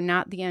cases who are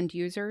not the end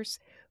users.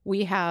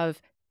 We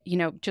have,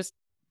 just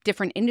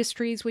different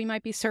industries we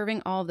might be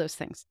serving, all of those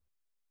things.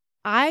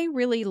 I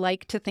really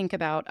like to think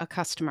about a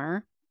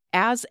customer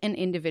as an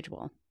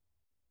individual.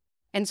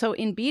 And so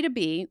in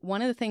B2B,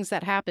 one of the things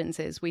that happens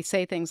is we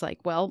say things like,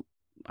 well,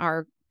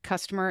 our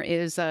customer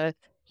is a,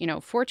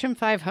 Fortune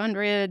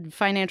 500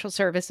 financial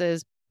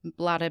services,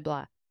 blah, blah,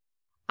 blah.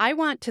 I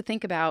want to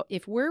think about,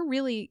 if we're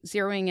really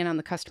zeroing in on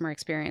the customer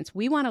experience,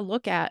 we want to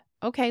look at,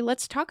 okay,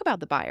 let's talk about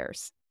the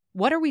buyers.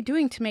 What are we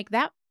doing to make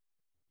that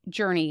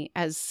journey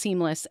as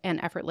seamless and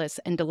effortless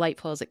and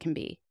delightful as it can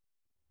be?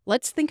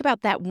 Let's think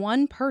about that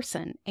one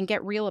person and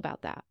get real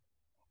about that.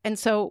 And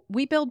so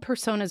we build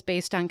personas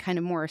based on kind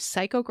of more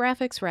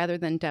psychographics rather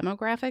than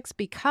demographics,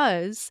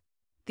 because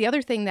the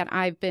other thing that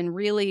I've been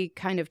really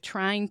kind of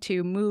trying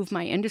to move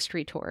my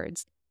industry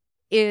towards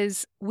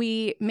is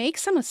we make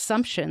some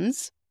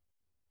assumptions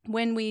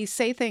when we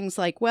say things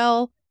like,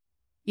 well,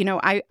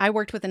 I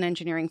worked with an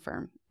engineering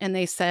firm, and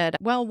they said,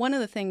 well, one of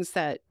the things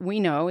that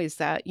we know is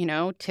that,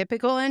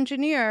 typical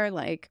engineer,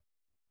 like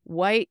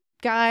white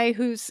guy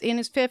who's in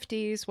his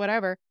 50s,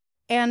 whatever.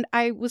 And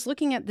I was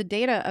looking at the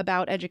data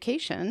about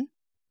education,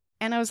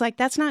 and I was like,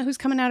 that's not who's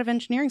coming out of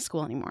engineering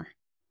school anymore.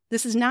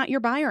 This is not your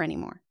buyer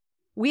anymore.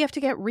 We have to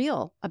get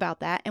real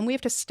about that, and we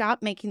have to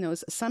stop making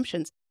those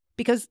assumptions,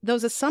 because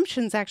those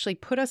assumptions actually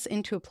put us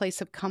into a place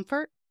of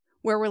comfort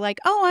where we're like,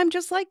 oh, I'm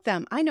just like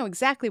them. I know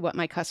exactly what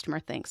my customer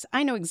thinks.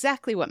 I know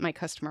exactly what my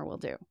customer will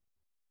do.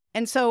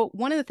 And so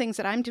one of the things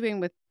that I'm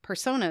doing with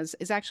personas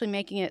is actually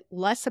making it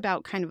less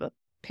about kind of a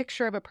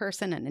picture of a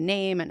person and a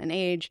name and an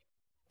age.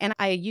 And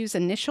I use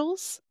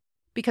initials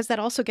because that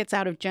also gets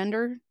out of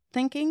gender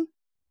thinking.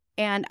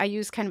 And I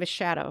use kind of a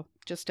shadow,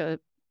 just a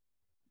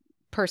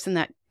person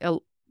that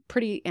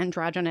pretty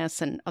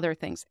androgynous and other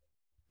things,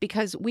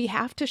 because we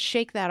have to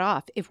shake that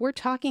off. If we're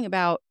talking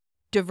about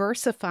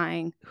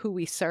diversifying who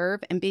we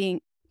serve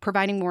and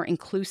providing more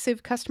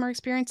inclusive customer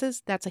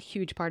experiences, that's a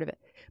huge part of it.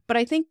 But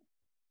I think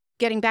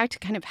getting back to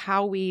kind of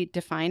how we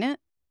define it,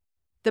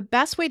 the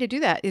best way to do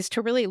that is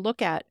to really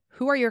look at,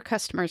 who are your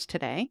customers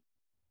today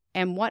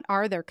and what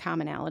are their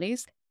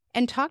commonalities,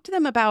 and talk to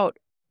them about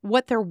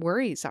what their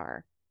worries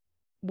are.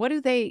 What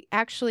do they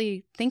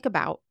actually think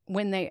about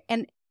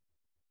and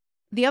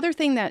the other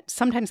thing that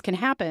sometimes can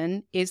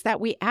happen is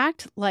that we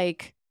act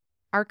like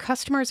our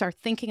customers are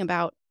thinking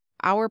about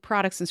our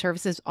products and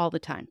services all the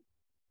time,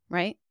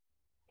 right?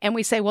 And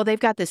we say, well, they've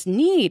got this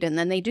need, and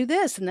then they do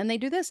this, and then they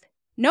do this.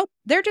 Nope,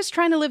 they're just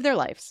trying to live their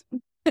lives.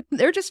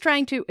 They're just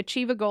trying to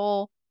achieve a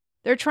goal.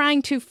 They're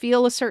trying to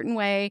feel a certain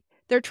way.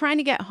 They're trying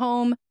to get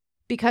home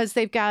because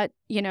they've got,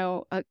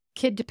 a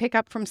kid to pick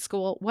up from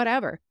school,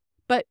 whatever.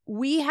 But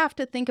we have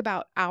to think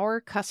about our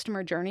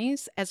customer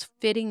journeys as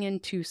fitting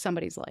into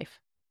somebody's life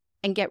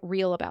and get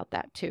real about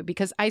that too.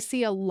 Because I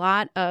see a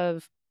lot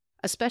of,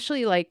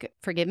 especially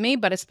forgive me,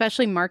 but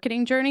especially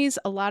marketing journeys,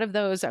 a lot of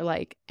those are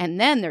like, and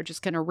then they're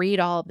just going to read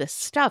all of this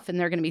stuff and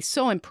they're going to be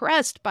so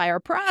impressed by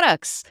our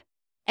products.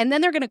 And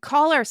then they're going to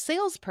call our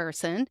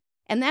salesperson,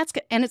 and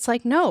it's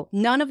like, no,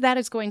 none of that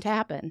is going to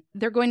happen.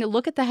 They're going to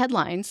look at the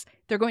headlines.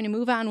 They're going to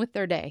move on with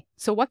their day.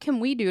 So what can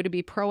we do to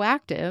be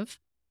proactive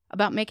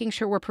about making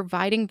sure we're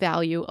providing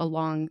value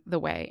along the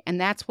way? And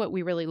that's what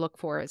we really look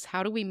for, is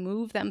how do we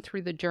move them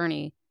through the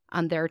journey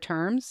on their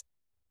terms?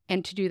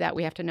 And to do that,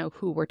 we have to know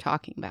who we're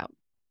talking about.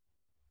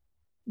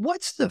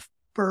 What's the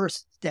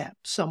first step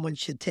someone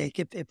should take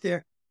if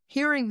they're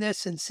hearing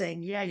this and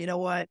saying, yeah, you know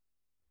what?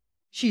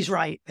 She's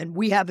right. And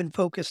we haven't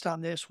focused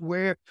on this,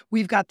 where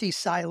we've got these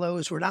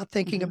silos. We're not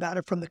thinking about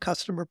it from the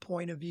customer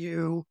point of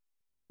view.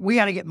 We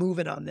got to get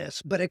moving on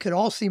this. But it could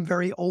all seem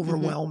very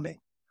overwhelming,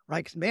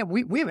 right? Because, man,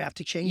 we may have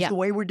to change the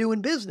way we're doing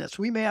business.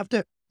 We may have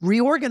to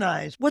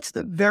reorganize. What's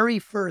the very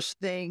first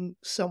thing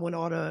someone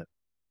ought to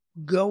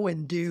go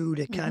and do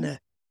to kind of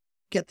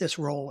get this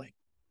rolling?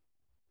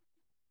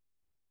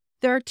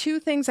 There are two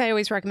things I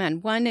always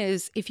recommend. One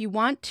is if you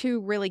want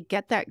to really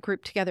get that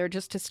group together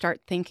just to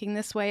start thinking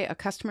this way, a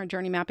customer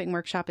journey mapping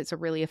workshop is a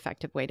really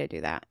effective way to do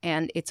that.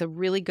 And it's a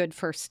really good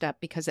first step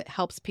because it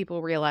helps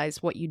people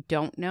realize what you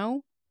don't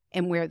know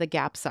and where the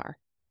gaps are.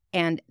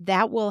 And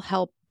that will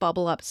help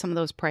bubble up some of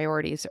those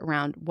priorities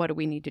around what do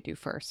we need to do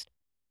first.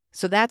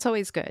 So that's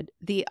always good.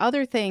 The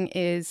other thing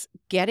is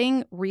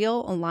getting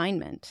real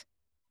alignment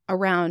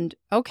around,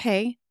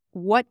 okay,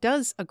 what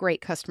does a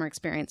great customer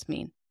experience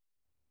mean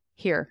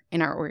here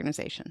in our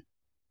organization?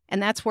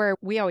 And that's where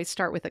we always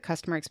start with a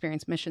customer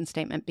experience mission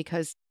statement,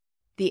 because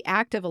the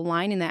act of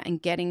aligning that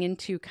and getting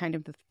into kind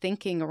of the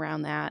thinking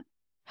around that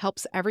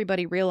helps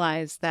everybody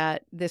realize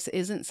that this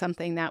isn't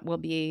something that will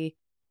be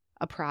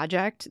a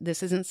project.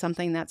 This isn't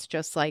something that's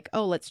just like,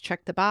 oh, let's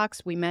check the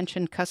box. We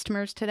mentioned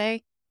customers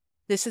today.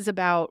 This is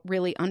about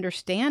really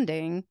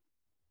understanding,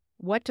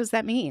 what does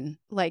that mean?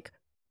 Like,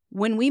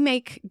 when we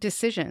make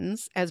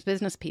decisions as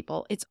business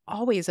people, it's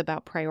always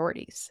about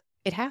priorities.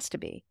 It has to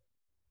be.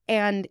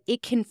 And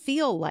it can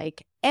feel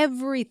like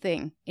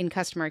everything in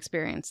customer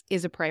experience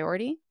is a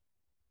priority.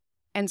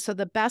 And so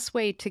the best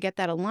way to get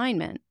that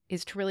alignment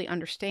is to really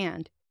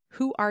understand,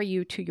 who are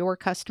you to your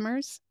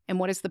customers and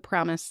what is the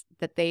promise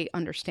that they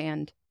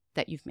understand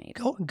that you've made?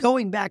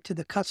 Going back to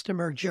the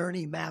customer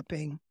journey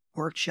mapping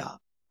workshop,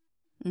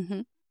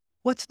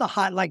 what's the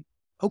like,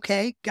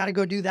 okay, got to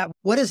go do that.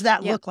 What does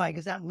that look like?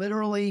 Is that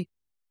literally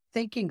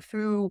thinking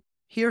through,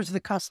 here's the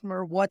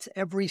customer, what's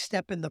every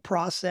step in the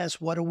process?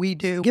 What do we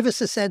do? Give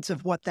us a sense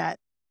of what that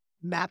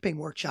mapping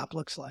workshop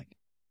looks like.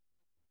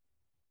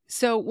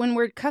 So when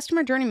we're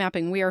customer journey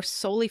mapping, we are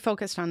solely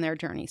focused on their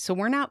journey. So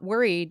we're not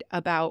worried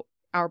about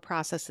our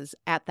processes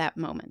at that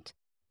moment.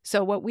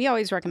 So what we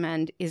always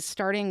recommend is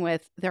starting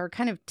with, there are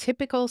kind of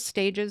typical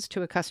stages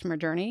to a customer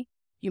journey.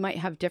 You might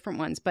have different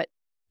ones, but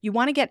you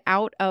want to get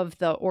out of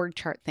the org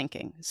chart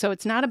thinking. So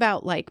it's not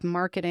about like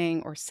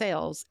marketing or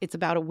sales. It's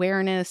about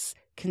awareness,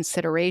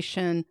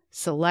 consideration,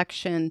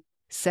 selection,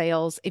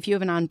 sales. If you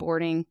have an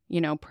onboarding,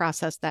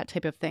 process, that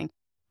type of thing,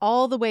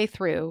 all the way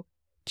through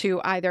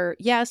to either,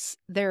 yes,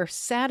 they're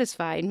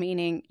satisfied,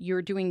 meaning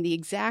you're doing the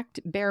exact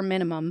bare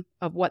minimum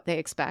of what they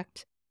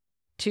expect,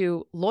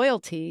 to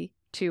loyalty,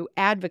 to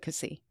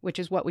advocacy, which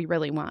is what we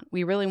really want.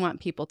 We really want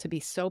people to be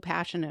so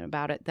passionate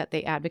about it that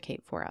they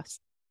advocate for us.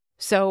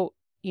 So,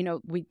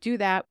 we do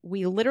that.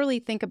 We literally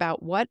think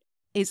about what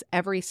is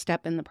every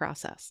step in the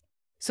process.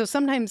 So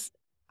sometimes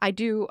I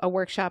do a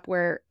workshop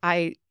where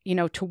I,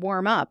 to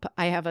warm up,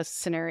 I have a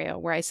scenario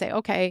where I say,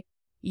 okay,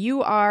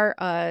 you are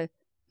a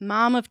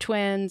mom of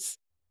twins.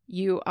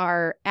 You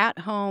are at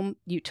home.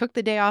 You took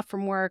the day off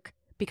from work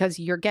because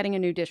you're getting a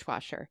new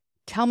dishwasher.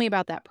 Tell me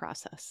about that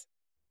process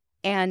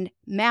and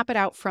map it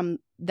out from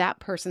that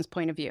person's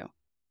point of view.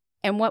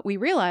 And what we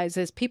realize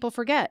is people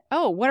forget,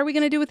 oh, what are we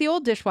going to do with the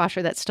old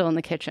dishwasher that's still in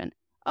the kitchen?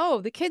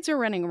 Oh, the kids are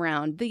running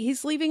around.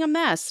 He's leaving a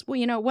mess,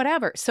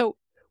 whatever. So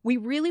we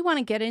really want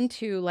to get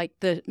into like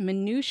the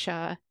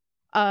minutia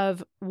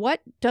of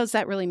what does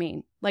that really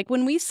mean? Like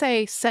when we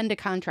say send a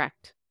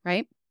contract,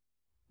 right?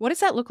 What does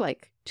that look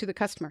like to the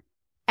customer?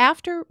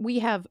 After we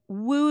have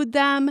wooed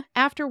them,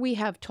 after we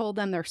have told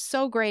them they're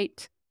so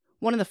great,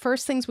 one of the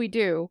first things we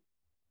do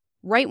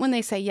right when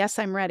they say, yes,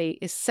 I'm ready,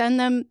 is send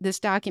them this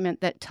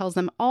document that tells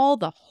them all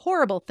the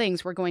horrible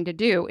things we're going to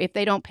do if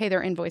they don't pay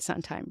their invoice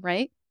on time,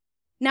 right?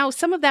 Now,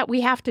 some of that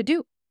we have to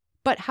do,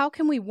 but how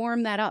can we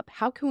warm that up?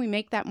 How can we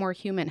make that more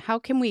human? How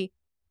can we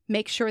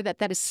make sure that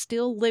that is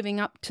still living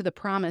up to the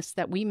promise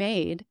that we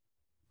made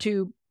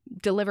to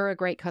deliver a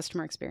great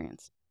customer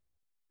experience?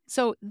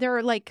 So there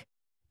are like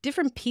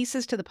different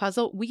pieces to the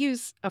puzzle. We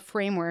use a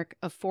framework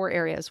of 4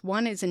 areas.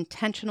 One is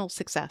intentional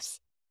success.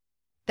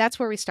 That's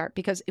where we start,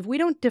 because if we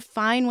don't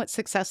define what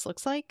success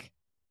looks like,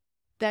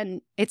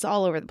 then it's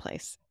all over the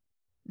place.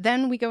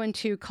 Then we go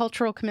into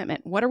cultural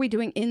commitment. What are we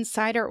doing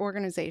inside our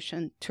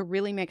organization to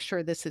really make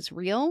sure this is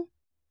real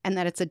and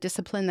that it's a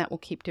discipline that we'll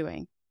keep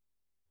doing?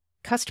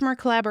 Customer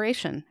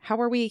collaboration. How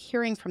are we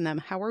hearing from them?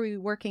 How are we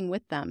working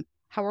with them?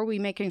 How are we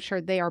making sure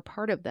they are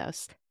part of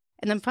this?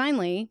 And then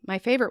finally, my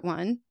favorite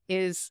one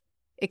is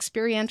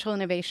experiential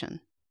innovation.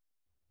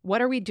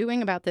 What are we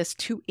doing about this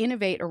to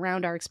innovate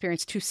around our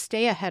experience, to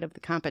stay ahead of the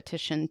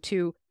competition,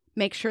 to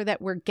make sure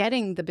that we're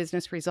getting the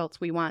business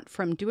results we want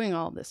from doing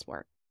all this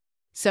work?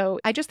 So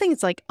I just think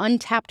it's like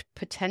untapped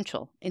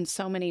potential in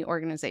so many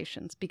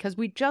organizations because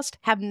we just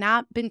have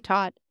not been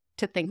taught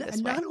to think this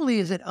way. Not only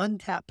is it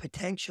untapped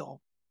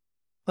potential,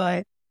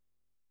 but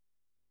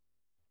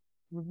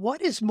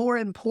what is more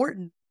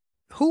important?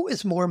 Who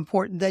is more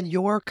important than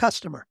your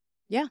customer?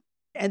 Yeah.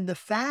 And the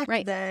fact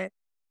that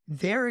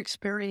their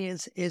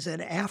experience is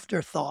an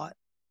afterthought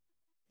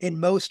in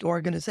most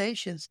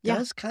organizations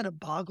does kind of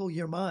boggle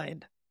your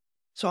mind.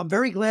 So I'm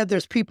very glad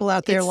there's people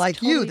out there like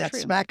totally you that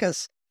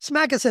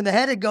smack us in the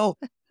head and go,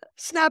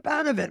 snap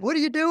out of it. What are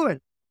you doing?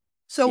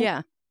 So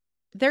yeah,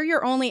 they're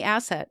your only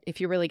asset if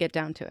you really get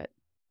down to it.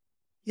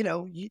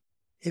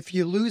 If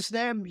you lose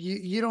them,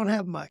 you don't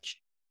have much.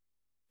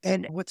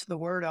 And what's the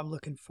word I'm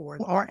looking for?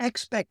 Our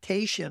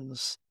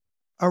expectations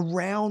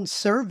around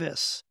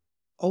service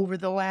over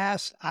the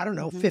last, I don't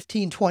know,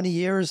 15, 20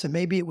 years, and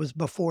maybe it was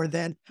before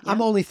then. Yeah.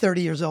 I'm only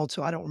 30 years old,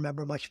 so I don't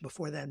remember much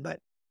before then. But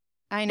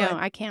I know,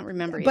 I can't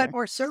remember But either.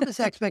 our service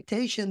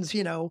expectations,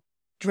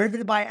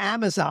 driven by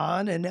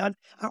Amazon, and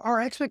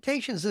our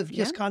expectations have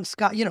just gone,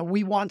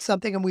 we want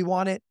something and we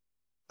want it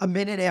a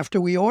minute after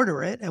we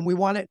order it, and we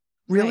want it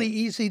really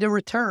easy to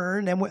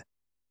return. And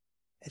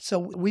so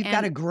we've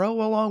got to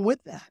grow along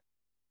with that.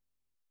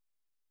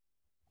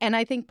 And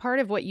I think part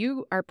of what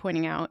you are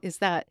pointing out is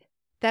that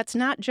that's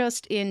not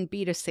just in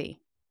B2C.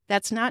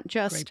 That's not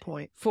just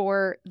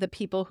for the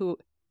people who,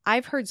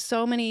 I've heard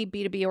so many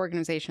B2B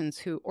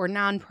organizations or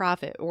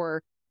nonprofit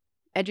or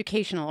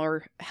educational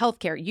or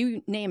healthcare,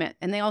 you name it.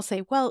 And they all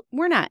say, well,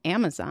 we're not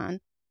Amazon,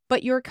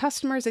 but your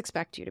customers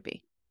expect you to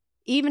be,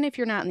 even if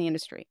you're not in the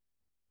industry.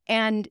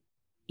 And,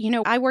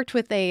 I worked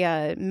with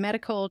a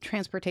medical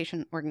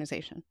transportation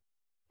organization.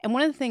 And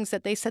one of the things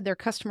that they said their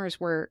customers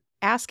were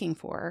asking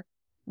for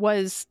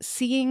was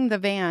seeing the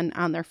van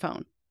on their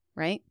phone,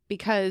 right?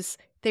 Because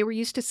they were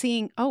used to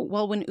seeing, oh,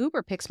 well, when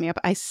Uber picks me up,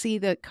 I see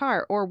the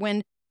car. Or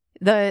when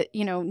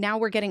now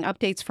we're getting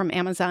updates from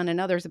Amazon and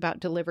others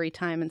about delivery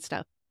time and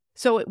stuff.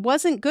 So it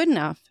wasn't good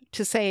enough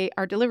to say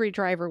our delivery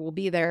driver will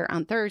be there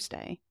on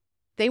Thursday.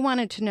 They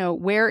wanted to know,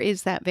 where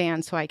is that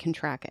van so I can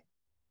track it?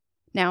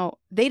 Now,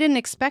 they didn't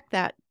expect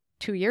that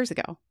 2 years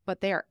ago, but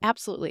they are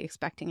absolutely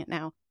expecting it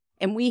now.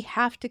 And we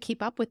have to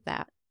keep up with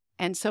that.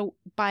 And so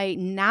by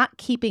not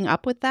keeping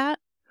up with that,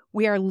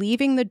 we are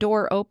leaving the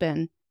door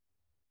open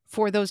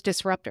for those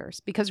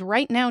disruptors. Because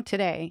right now,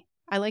 today,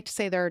 I like to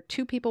say there are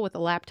 2 people with a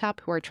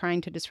laptop who are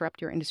trying to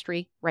disrupt your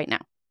industry right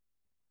now.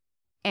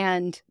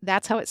 And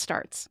that's how it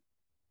starts,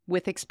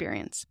 with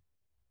experience.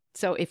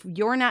 So if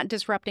you're not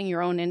disrupting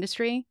your own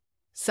industry,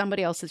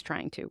 somebody else is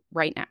trying to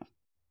right now.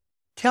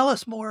 Tell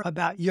us more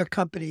about your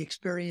company,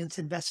 Experience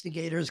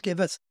Investigators. Give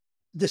us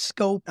the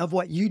scope of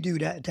what you do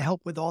to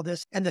help with all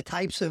this and the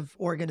types of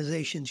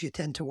organizations you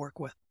tend to work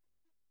with.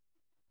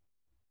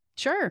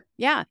 Sure.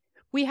 Yeah.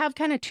 We have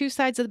kind of 2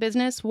 sides of the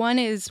business. One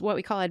is what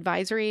we call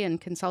advisory and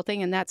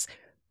consulting, and that's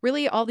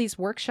really all these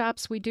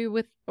workshops we do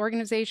with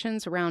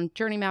organizations around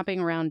journey mapping,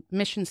 around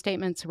mission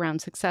statements,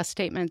 around success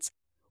statements.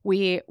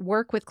 We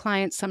work with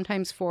clients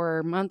sometimes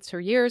for months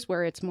or years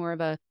where it's more of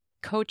a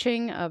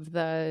coaching of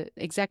the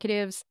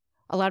executives.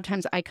 A lot of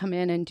times I come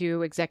in and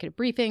do executive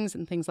briefings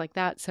and things like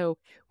that. So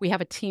we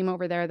have a team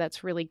over there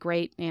that's really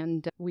great,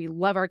 and we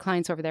love our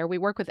clients over there. We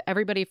work with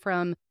everybody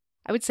from,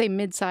 I would say,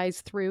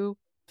 mid-size through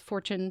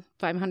Fortune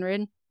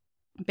 500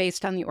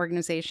 based on the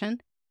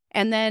organization.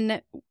 And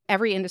then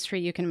every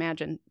industry you can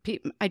imagine.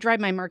 I drive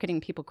my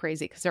marketing people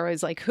crazy because they're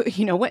always like,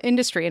 what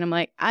industry? And I'm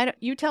like,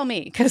 you tell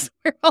me, because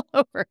we're all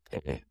over.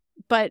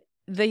 But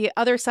the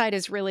other side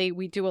is really,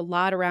 we do a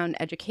lot around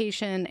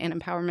education and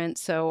empowerment.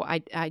 So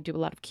I do a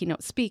lot of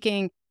keynote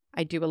speaking.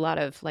 I do a lot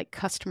of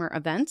customer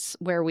events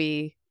where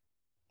we,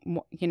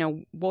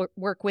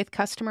 work with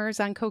customers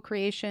on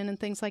co-creation and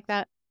things like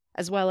that,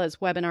 as well as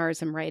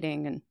webinars and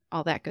writing and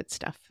all that good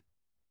stuff.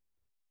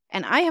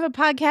 And I have a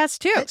podcast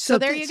too. So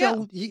there you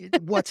go.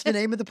 What's the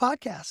name of the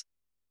podcast?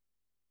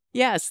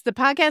 Yes, the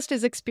podcast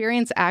is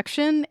Experience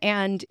Action,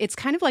 and it's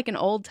kind of like an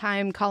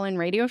old-time call-in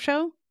radio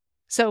show.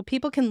 So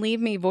people can leave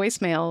me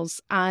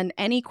voicemails on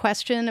any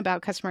question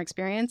about customer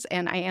experience,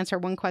 and I answer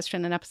one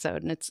question an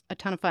episode, and it's a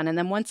ton of fun. And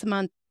then once a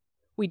month,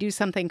 we do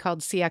something called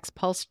CX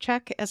Pulse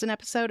Check as an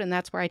episode, and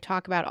that's where I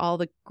talk about all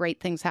the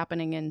great things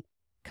happening in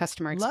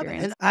customer experience.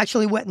 Love it. And I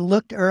actually went and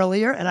looked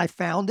earlier, and I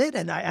found it,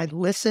 and I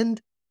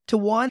listened to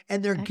one,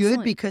 and they're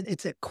good because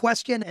it's a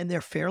question and they're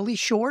fairly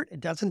short. It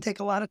doesn't take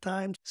a lot of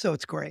time. So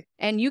it's great.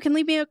 And you can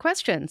leave me a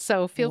question.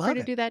 So feel free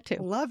to do that too.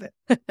 Love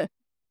it.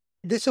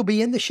 This will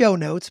be in the show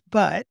notes,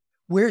 but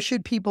where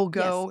should people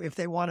go if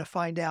they want to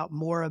find out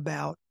more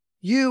about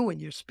you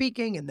and your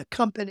speaking and the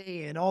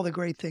company and all the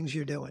great things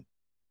you're doing?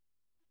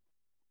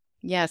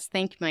 Yes.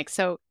 Thank you, Mike.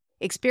 So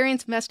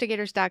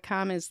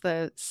experienceinvestigators.com is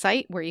the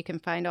site where you can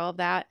find all of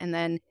that. And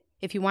then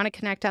if you want to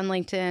connect on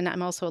LinkedIn,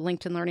 I'm also a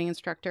LinkedIn learning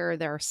instructor.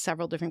 There are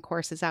several different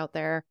courses out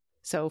there.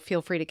 So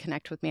feel free to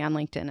connect with me on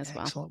LinkedIn as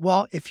well. Excellent.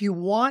 Well, if you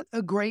want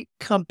a great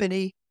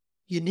company,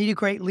 you need a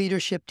great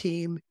leadership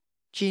team.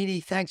 Jeannie,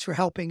 thanks for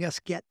helping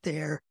us get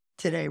there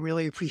today.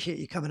 Really appreciate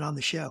you coming on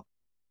the show.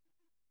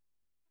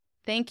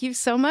 Thank you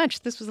so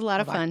much. This was a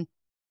lot of fun.